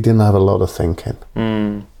because he didn't have a lot of thinking.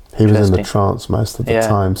 He was in the trance most of the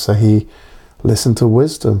time, so he listened to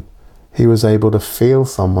wisdom. He was able to feel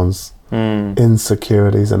someone's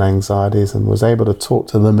insecurities and anxieties, and was able to talk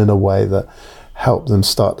to them in a way that helped them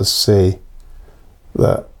start to see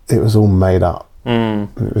that it was all made up.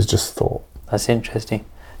 It was just thought. That's interesting.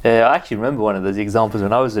 I actually remember one of those examples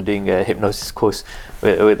when I was doing a hypnosis course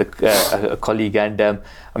with a colleague, and I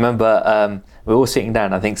remember we were all sitting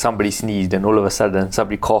down. I think somebody sneezed, and all of a sudden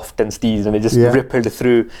somebody coughed and sneezed, and it just rippled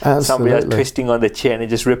through. Absolutely. Somebody else twisting on the chair, and it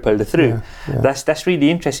just rippled through. That's really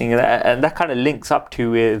interesting, and that kind of links up to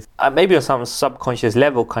with maybe on some subconscious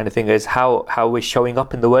level kind of thing is how we're showing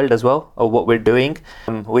up in the world as well, or what we're doing,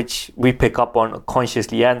 which we pick up on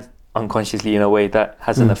consciously and unconsciously in a way that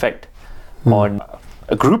has an effect on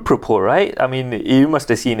a group rapport, right? I mean, you must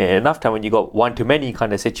have seen it enough time when you got one-to-many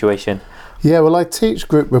kind of situation. Yeah, well, I teach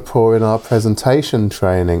group rapport in our presentation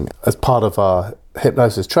training as part of our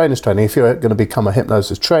hypnosis trainers training. If you're going to become a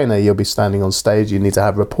hypnosis trainer, you'll be standing on stage. You need to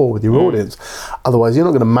have rapport with your audience. Otherwise, you're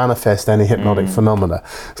not going to manifest any hypnotic phenomena.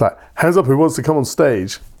 It's like, hands up who wants to come on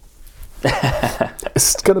stage.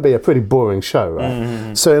 It's going to be a pretty boring show,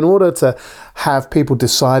 right? So in order to have people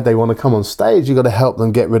decide they want to come on stage, you've got to help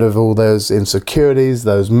them get rid of all those insecurities,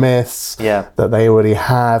 those myths that they already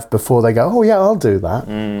have before they go, oh yeah, I'll do that.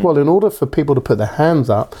 Well, in order for people to put their hands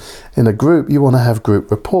up in a group, you want to have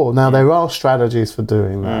group rapport. Now, there are strategies for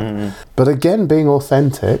doing that. But again, being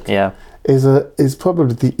authentic is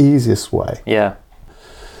probably the easiest way.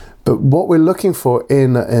 But what we're looking for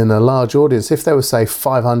in a large audience, if there were, say,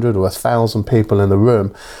 500 or 1,000 people in the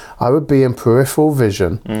room, I would be in peripheral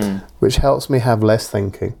vision, which helps me have less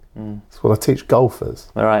thinking. That's what I teach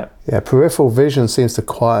golfers. All right. Yeah, peripheral vision seems to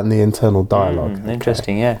quieten the internal dialogue.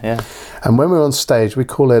 Interesting, yeah. And when we're on stage, we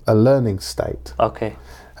call it a learning state. Okay.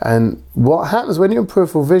 And what happens when you're in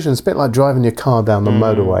peripheral vision, it's a bit like driving your car down the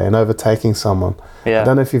motorway and overtaking someone. Yeah. I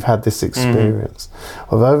don't know if you've had this experience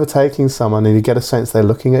of overtaking someone and you get a sense they're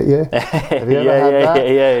looking at you. Have you ever had that?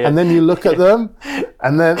 Yeah. And then you look at them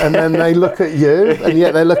and then they look at you, and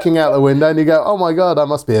yet they're looking out the window and you go, oh my God, I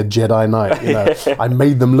must be a Jedi Knight. You know, I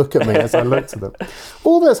made them look at me as I looked at them.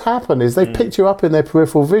 All that's happened is they've picked you up in their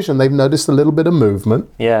peripheral vision. They've noticed a little bit of movement.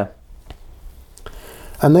 Yeah.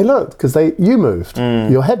 And they looked because you moved,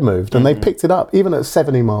 your head moved, and they picked it up even at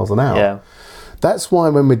 70 miles an hour. Yeah. That's why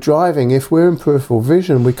when we're driving, if we're in peripheral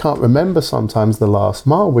vision, we can't remember sometimes the last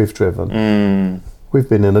mile we've driven. We've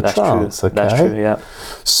been in a trance. True. Okay? That's true, yeah.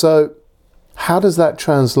 So how does that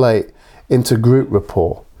translate into group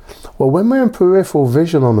rapport? Well, when we're in peripheral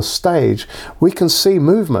vision on the stage, we can see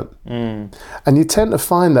movement. And you tend to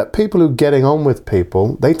find that people who are getting on with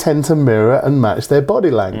people, they tend to mirror and match their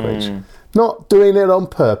body language. Not doing it on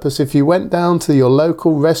purpose. If you went down to your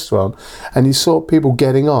local restaurant and you saw people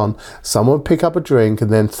getting on, someone would pick up a drink and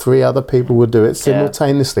then 3 other people would do it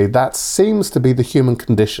simultaneously. That seems to be the human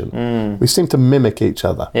condition. We seem to mimic each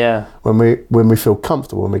other. Yeah. When we feel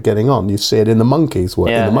comfortable, when we're getting on. You see it in the monkeys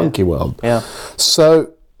world, in the monkey world. Yeah.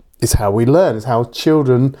 So it's how we learn. It's how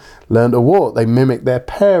children learn to walk. They mimic their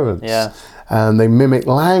parents. Yeah. And they mimic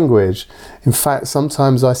language. In fact,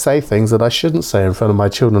 sometimes I say things that I shouldn't say in front of my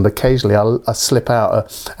children. Occasionally I slip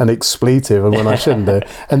out an expletive and when I shouldn't do,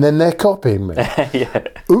 and then they're copying me.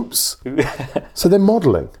 Oops. So they're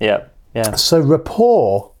modelling. Yeah. So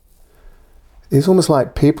rapport is almost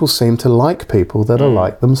like people seem to like people that are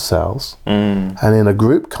like themselves. And in a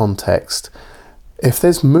group context, if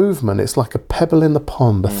there's movement, it's like a pebble in the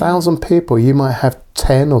pond. 1,000 people, you might have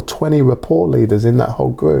 10 or 20 rapport leaders in that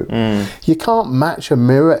whole group. You can't match and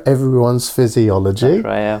mirror everyone's physiology. That's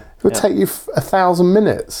right, yeah. It would take you 1,000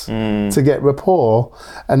 minutes to get rapport.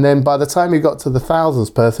 And then by the time you got to the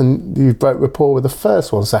 1,000th person, you broke rapport with the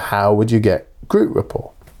first one. So how would you get group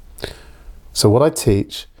rapport? So what I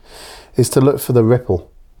teach is to look for the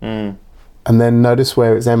ripple. And then notice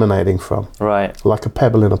where it's emanating from. Right. Like a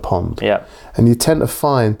pebble in a pond. Yeah. And you tend to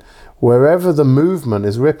find wherever the movement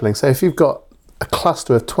is rippling. So if you've got a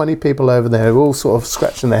cluster of 20 people over there all sort of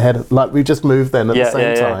scratching their head like we just moved then at the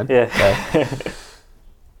same time. Yeah.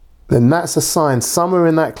 Then that's a sign somewhere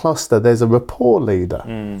in that cluster there's a rapport leader.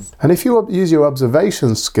 And if you use your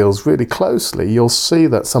observation skills really closely, you'll see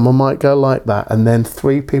that someone might go like that and then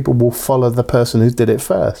 3 people will follow the person who did it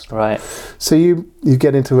first. Right. So you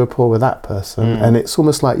get into rapport with that person and it's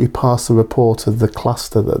almost like you pass the rapport to the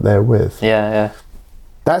cluster that they're with. Yeah.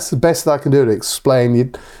 That's the best I can do to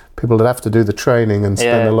explain. People would have to do the training and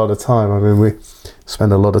spend a lot of time. I mean, we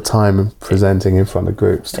spend a lot of time presenting in front of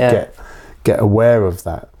groups to get aware of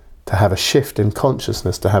that. To have a shift in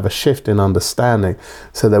consciousness, to have a shift in understanding,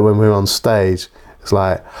 so that when we're on stage, it's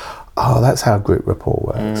like, oh, that's how group rapport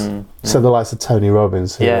works. So the likes of Tony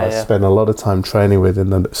Robbins, who I spent a lot of time training with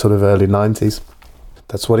in the sort of early 90s,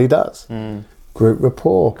 that's what he does. Group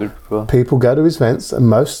rapport. People go to his events and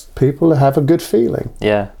most people have a good feeling.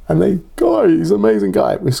 Yeah. And they go, he's an amazing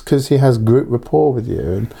guy. It's because he has group rapport with you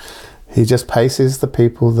and he just paces the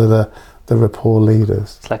people that are the rapport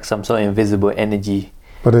leaders. It's like some sort of invisible energy.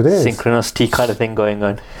 But it is. Synchronicity kind of thing going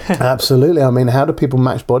on. Absolutely. I mean, how do people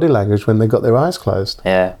match body language when they've got their eyes closed?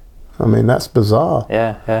 Yeah. I mean, that's bizarre.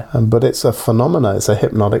 Yeah. But it's a phenomenon. It's a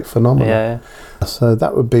hypnotic phenomenon. Yeah. So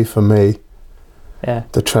that would be for me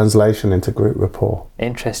the translation into group rapport.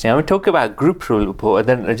 Interesting. I mean, talk about group rapport, and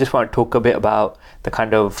then I just want to talk a bit about the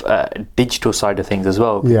kind of digital side of things as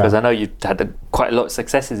well, because I know you had quite a lot of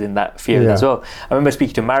successes in that field as well. I remember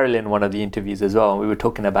speaking to Marilyn in one of the interviews as well, and we were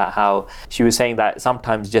talking about how she was saying that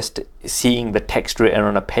sometimes just seeing the text written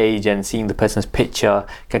on a page and seeing the person's picture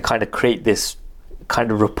can kind of create this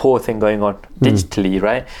kind of rapport thing going on digitally,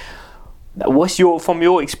 right? What's from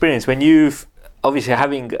your experience when you've obviously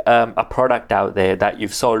having a product out there that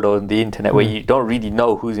you've sold on the internet where you don't really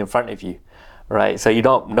know who's in front of you, right? So you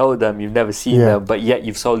don't know them, you've never seen them, but yet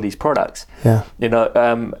you've sold these products. Yeah. You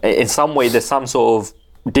know, in some way there's some sort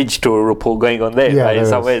of digital rapport going on there, right? In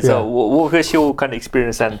some way. So what was your kind of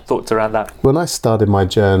experience and thoughts around that? When I started my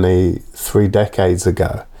journey 3 decades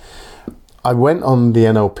ago, I went on the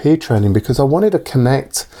NLP training because I wanted to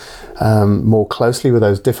connect more closely with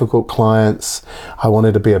those difficult clients. I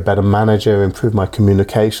wanted to be a better manager, improve my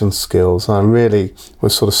communication skills. And I really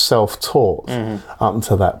was sort of self-taught up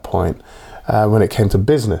until that point when it came to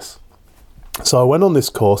business. So I went on this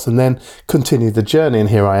course and then continued the journey, and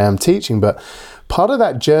here I am teaching. But part of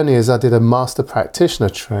that journey is I did a master practitioner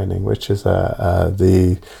training, which is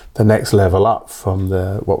the next level up from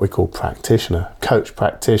what we call practitioner, coach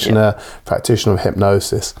practitioner, practitioner of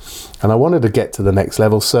hypnosis. And I wanted to get to the next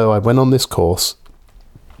level, so I went on this course.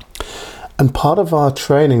 And part of our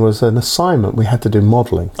training was an assignment. We had to do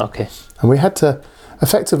modeling. Okay. And we had to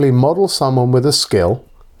effectively model someone with a skill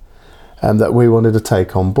that we wanted to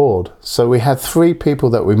take on board. So we had 3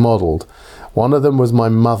 people that we modeled. One of them was my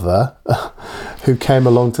mother, who came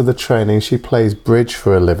along to the training. She plays bridge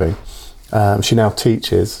for a living. She now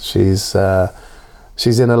teaches. She's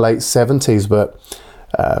in her late 70s, but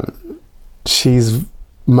she's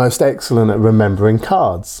most excellent at remembering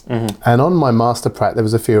cards. And on my master prac, there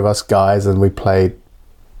was a few of us guys, and we played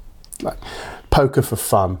like poker for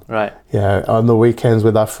fun. Right. Yeah, on the weekends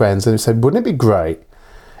with our friends. And we said, wouldn't it be great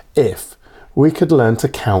if we could learn to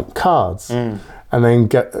count cards? And then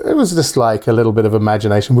it was just like a little bit of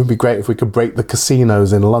imagination. It would be great if we could break the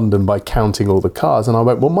casinos in London by counting all the cards. And I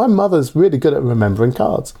went, well, my mother's really good at remembering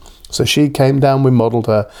cards. So she came down, we modeled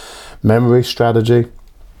her memory strategy.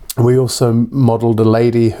 We also modeled a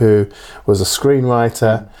lady who was a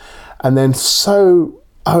screenwriter. And then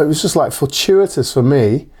it was just like fortuitous for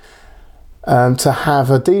me to have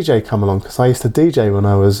a DJ come along, because I used to DJ when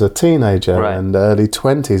I was a teenager and early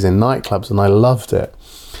 20s in nightclubs, and I loved it.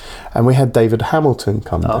 And we had David Hamilton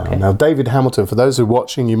come down. Okay. Now, David Hamilton, for those who are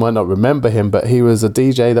watching, you might not remember him, but he was a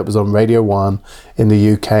DJ that was on Radio 1 in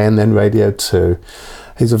the UK and then Radio 2.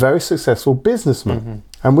 He's a very successful businessman.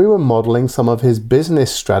 And we were modeling some of his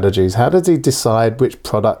business strategies. How does he decide which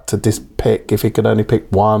product to pick if he could only pick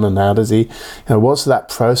one? And how does he, what's that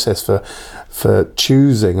process for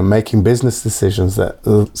choosing and making business decisions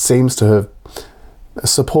that seems to have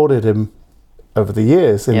supported him over the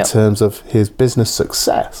years in terms of his business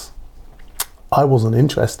success? I wasn't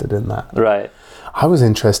interested in that. Right. I was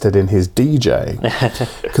interested in his DJing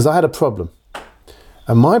because I had a problem.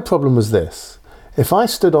 And my problem was this. If I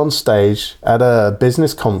stood on stage at a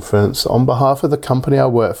business conference on behalf of the company I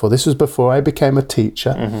worked for, this was before I became a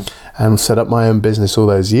teacher and set up my own business all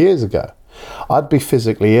those years ago, I'd be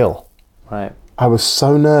physically ill. Right. I was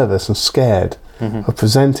so nervous and scared of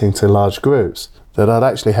presenting to large groups that I'd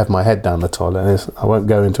actually have my head down the toilet. And I won't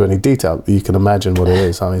go into any detail. You can imagine what it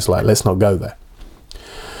is. I mean, it's like, let's not go there.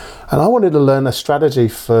 And I wanted to learn a strategy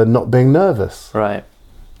for not being nervous. Right.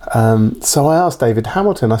 So I asked David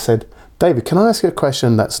Hamilton, I said, David, can I ask you a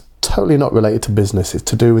question that's totally not related to business? It's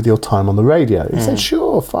to do with your time on the radio. He said,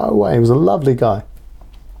 sure, fire away. He was a lovely guy.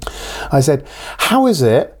 I said, how is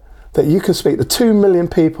it that you can speak to 2 million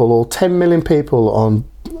people or 10 million people on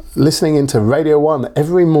listening into Radio 1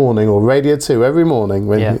 every morning or Radio 2 every morning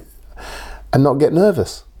and not get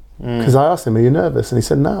nervous? Because I asked him, are you nervous? And he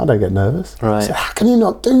said, no, I don't get nervous. Right. I said, how can you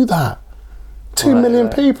not do that? 2 million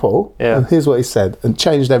people? Yeah. And here's what he said, and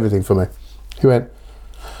changed everything for me. He went,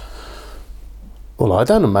 well, I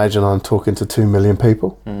don't imagine I'm talking to 2 million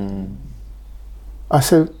people. I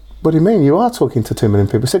said, what do you mean? You are talking to 2 million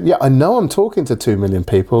people? He said, yeah, I know I'm talking to 2 million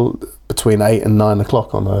people between 8 and 9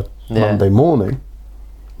 o'clock on a Monday morning,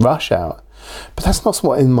 rush hour. But that's not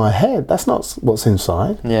what's in my head. That's not what's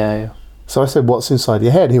inside. Yeah. So I said, what's inside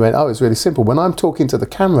your head? He went, oh, it's really simple. When I'm talking to the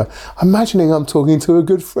camera, I'm imagining I'm talking to a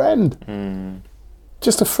good friend.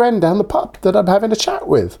 Just a friend down the pub that I'm having a chat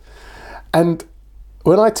with. And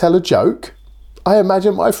when I tell a joke, I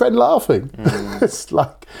imagine my friend laughing. It's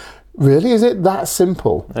like, really? Is it that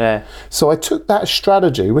simple? Yeah. So I took that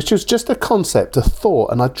strategy, which was just a concept, a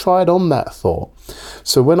thought, and I tried on that thought.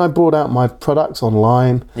 So when I brought out my products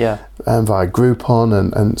online and via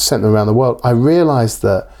Groupon and sent them around the world, I realized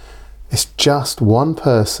that it's just one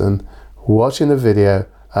person watching the video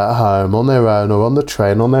at home on their own or on the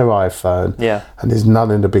train on their iPhone, and there's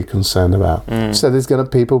nothing to be concerned about. So there's going to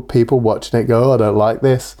be people watching it go, oh, I don't like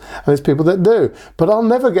this, and there's people that do, but I'll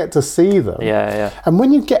never get to see them. And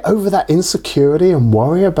when you get over that insecurity and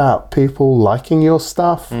worry about people liking your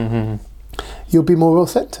stuff, you'll be more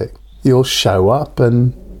authentic. You'll show up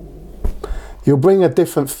and you'll bring a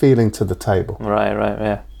different feeling to the table.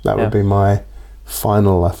 Right. That would be my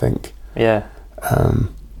final, I think.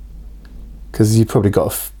 Because you probably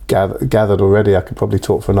got gathered already. I could probably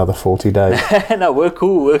talk for another 40 days. No, we're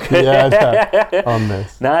cool. On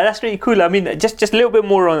this. No, that's really cool. I mean, just a little bit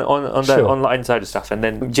more on the online side of stuff. And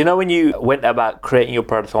then, do you know when you went about creating your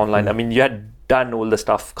product online? I mean, you had done all the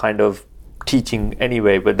stuff kind of teaching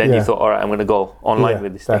anyway, but then you thought, all right, I'm going to go online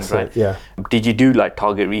with this thing, right? Yeah. Did you do like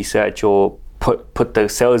target research or put the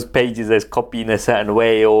sales pages as copy in a certain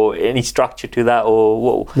way, or any structure to that, or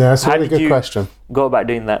what? Yeah, that's a really good question. Go about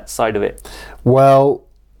doing that side of it? Well,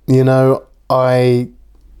 you know, I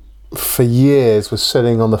for years was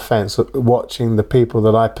sitting on the fence watching the people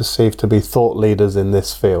that I perceived to be thought leaders in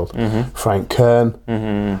this field. Frank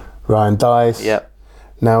Kern, Ryan Deiss,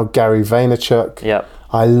 now Gary Vaynerchuk.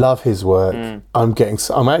 I love his work.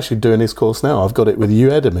 I'm actually doing his course now. I've got it with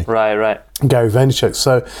Udemy. Right. Gary Vaynerchuk.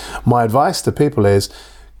 So my advice to people is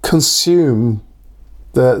consume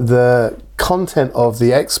the content of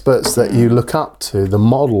the experts that you look up to, the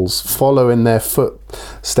models, follow in their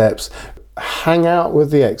footsteps, hang out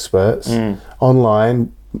with the experts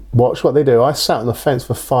online, watch what they do. I sat on the fence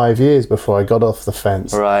for 5 years before I got off the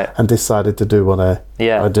fence and decided to do what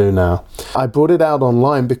I do now. I brought it out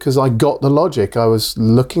online because I got the logic. I was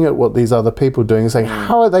looking at what these other people are doing and saying,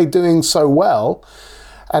 how are they doing so well?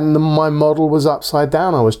 And my model was upside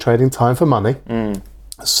down. I was trading time for money.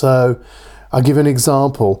 So I'll give an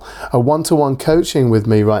example. A one-to-one coaching with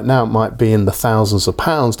me right now might be in the thousands of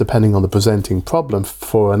pounds, depending on the presenting problem,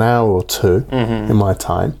 for an hour or two in my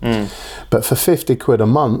time. But for 50 quid a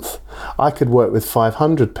month, I could work with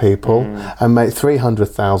 500 people and make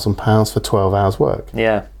 £300,000 for 12 hours work.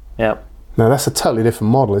 Yeah. Now that's a totally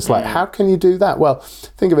different model. It's like, how can you do that? Well,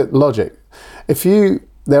 think of it logic.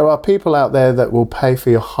 There are people out there that will pay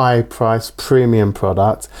for your high price premium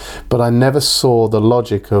product, but I never saw the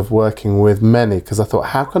logic of working with many because I thought,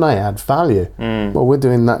 how can I add value? Well, we're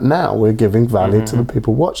doing that now. We're giving value to the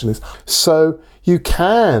people watching this. So you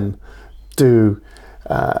can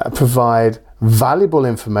provide valuable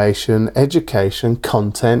information, education,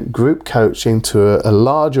 content, group coaching to a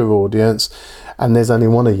larger audience, and there's only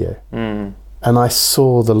one of you. And I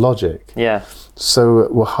saw the logic. So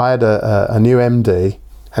we hired a new MD,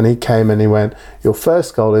 and he came and he went, your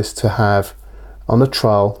first goal is to have, on a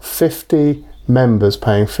trial, 50 members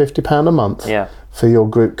paying £50 a month for your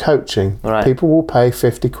group coaching. People will pay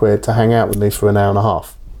 50 quid to hang out with me for an hour and a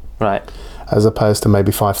half. As opposed to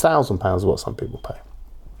maybe £5,000 what some people pay.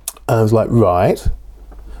 And I was like, right,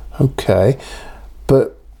 okay.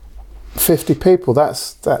 But 50 people,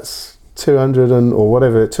 that's 200 or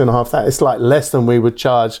whatever, 2.5, that it's like less than we would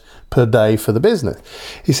charge per day for the business.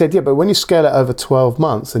 He said, yeah, but when you scale it over 12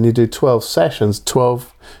 months and you do 12 sessions,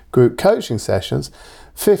 12 group coaching sessions,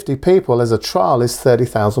 50 people as a trial is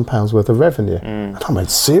 £30,000 worth of revenue. And I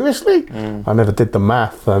went, seriously? I never did the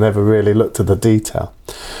math. I never really looked at the detail.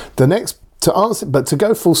 To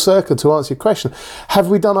go full circle to answer your question, have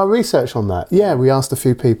we done our research on that? Yeah, we asked a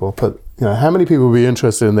few people, but how many people would be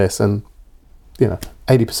interested in this? And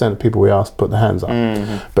 80% of people we asked put their hands up.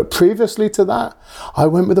 But previously to that, I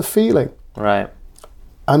went with a feeling.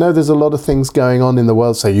 I know there's a lot of things going on in the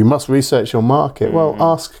world, say you must research your market. Well,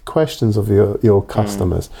 ask questions of your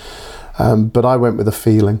customers. But I went with a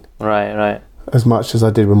feeling. As much as I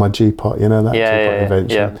did with my G-Pot, that G-Pot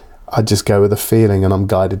invention. I just go with a feeling and I'm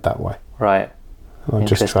guided that way. I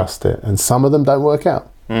just trust it. And some of them don't work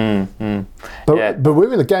out. But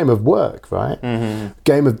we're in a game of work, right?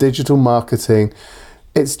 Game of digital marketing.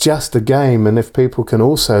 It's just a game, and if people can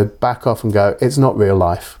also back off and go, it's not real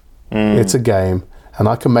life. It's a game, and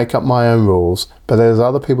I can make up my own rules, but there's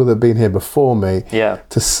other people that have been here before me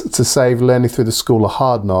to save learning through the school of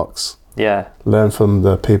hard knocks. Learn from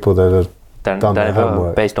the people that have done their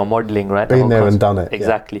homework. Based on modeling, right? Been there and done it.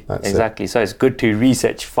 Exactly. So it's good to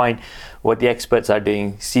research, find what the experts are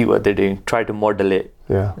doing, see what they're doing, try to model it.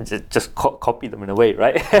 Just copy them in a way,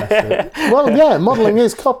 right? Well, yeah, modeling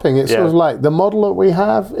is copying. It's sort of like the model that we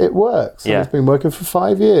have, it works. And it's been working for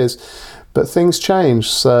 5 years, but things change.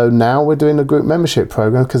 So now we're doing a group membership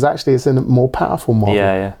program because actually it's in a more powerful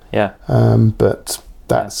model. But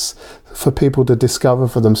that's for people to discover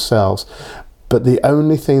for themselves. But the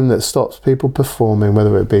only thing that stops people performing,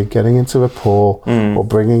 whether it be getting into rapport or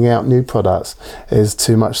bringing out new products, is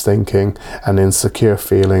too much thinking and insecure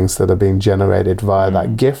feelings that are being generated via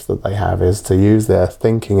that gift that they have, is to use their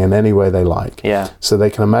thinking in any way they like. So they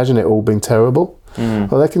can imagine it all being terrible,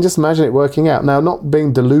 or they can just imagine it working out. Now, not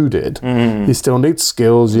being deluded, you still need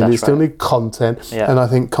skills, you still need content, and I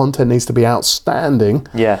think content needs to be outstanding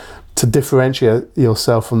to differentiate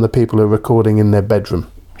yourself from the people who are recording in their bedroom.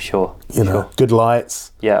 Good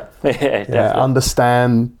lights.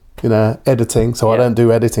 Understand, editing. So I don't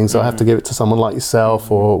do editing, so I have to give it to someone like yourself,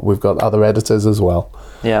 or we've got other editors as well.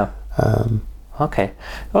 Okay.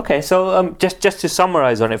 So just to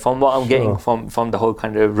summarize on it, from what I'm getting from the whole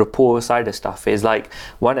kind of rapport side of stuff, is like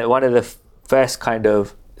one of the first kind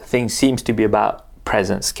of things seems to be about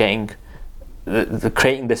presence, getting the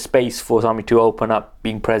creating the space for somebody to open up,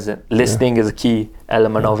 being present. Listening is a key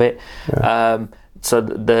element of it. So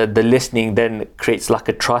the listening then creates like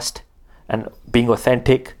a trust, and being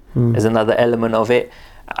authentic is another element of it.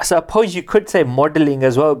 I suppose you could say modeling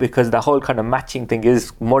as well, because the whole kind of matching thing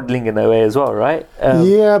is modeling in a way as well, right?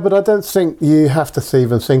 Yeah, but I don't think you have to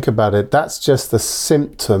even think about it. That's just the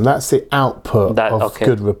symptom. That's the output of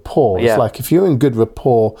good rapport. It's like if you're in good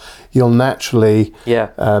rapport, you'll naturally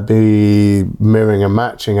be mirroring and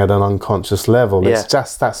matching at an unconscious level. That's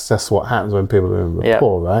just what happens when people are in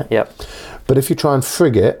rapport, right? Yeah. But if you try and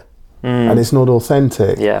frig it and it's not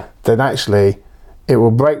authentic, then actually it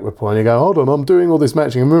will break rapport, and you go, hold on, I'm doing all this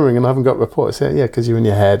matching and mirroring and I haven't got rapport. It's because you're in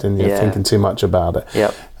your head and you're thinking too much about it.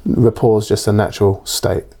 Rapport is just a natural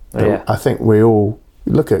state. I think we all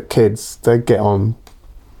look at kids, they get on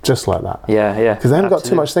just like that. Because they haven't got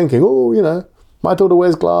too much thinking. Oh, you know, my daughter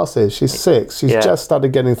wears glasses. She's 6. She's just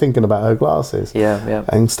started thinking about her glasses.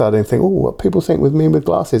 And starting to think, oh, what people think with me with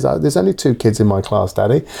glasses. There's only 2 kids in my class,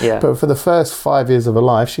 Daddy. But for the first 5 years of her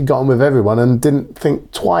life, she got on with everyone and didn't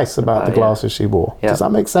think twice about the glasses she wore. Does that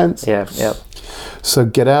make sense? So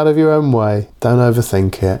get out of your own way. Don't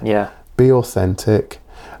overthink it. Be authentic.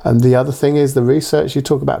 And the other thing is the research. You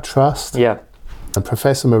talk about trust. And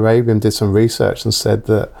Professor Morabian did some research and said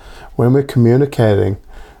that when we're communicating,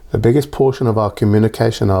 the biggest portion of our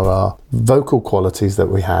communication are our vocal qualities that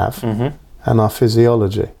we have and our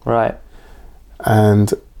physiology.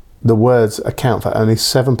 And the words account for only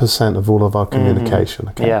 7% of all of our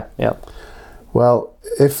communication. Well,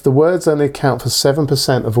 if the words only account for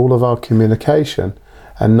 7% of all of our communication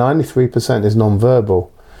and 93% is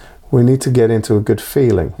non-verbal, we need to get into a good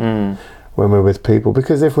feeling when we're with people,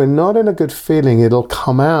 because if we're not in a good feeling, it'll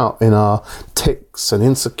come out in our tics and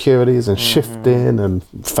insecurities and shifting, and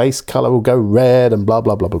face color will go red and blah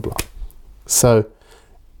blah blah blah blah. So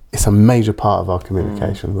it's a major part of our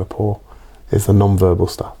communication. Rapport is the non-verbal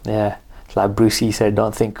stuff. It's like Bruce Lee said,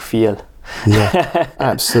 don't think, feel.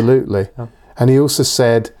 Absolutely. And he also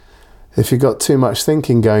said, if you've got too much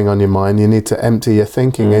thinking going on in your mind, you need to empty your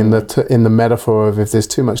thinking. In the metaphor of if there's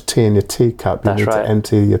too much tea in your teacup, you need to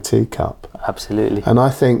empty your teacup. Absolutely. And I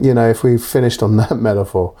think, you know, if we finished on that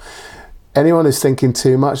metaphor, anyone who's thinking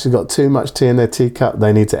too much, has got too much tea in their teacup,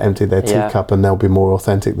 they need to empty their teacup, and they'll be more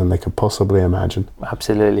authentic than they could possibly imagine.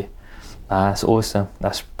 Absolutely. That's awesome.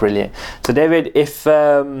 That's brilliant. So David, if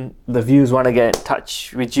the viewers want to get in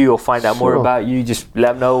touch with you or find out more about you, just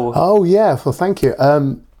let them know. Oh yeah, well thank you.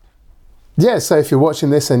 So if you're watching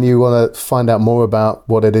this and you want to find out more about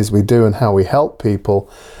what it is we do and how we help people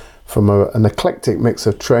from an eclectic mix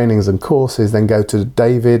of trainings and courses, then go to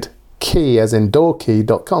davidkey, as in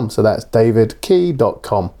doorkey.com. So that's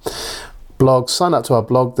davidkey.com. Blog, sign up to our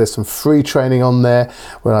blog. There's some free training on there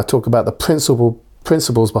where I talk about the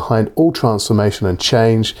principles behind all transformation and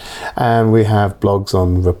change, and we have blogs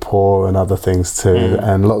on rapport and other things too,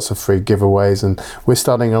 and lots of free giveaways, and we're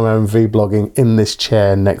starting our own vlogging in this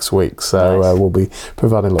chair next week, so we'll be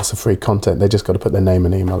providing lots of free content. They just got to put their name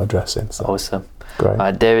and email address in. So. Awesome.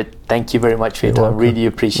 Great. David, thank you very much for your time. Really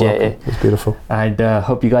appreciate it. It's beautiful. And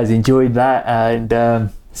hope you guys enjoyed that,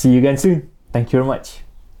 and see you again soon. Thank you very much.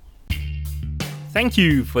 Thank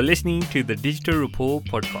you for listening to the Digital Rapport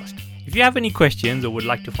podcast. If you have any questions or would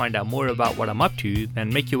like to find out more about what I'm up to,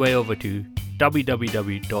 then make your way over to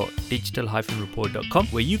www.digital-rapport.com,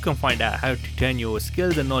 where you can find out how to turn your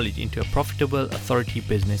skills and knowledge into a profitable authority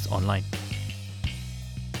business online.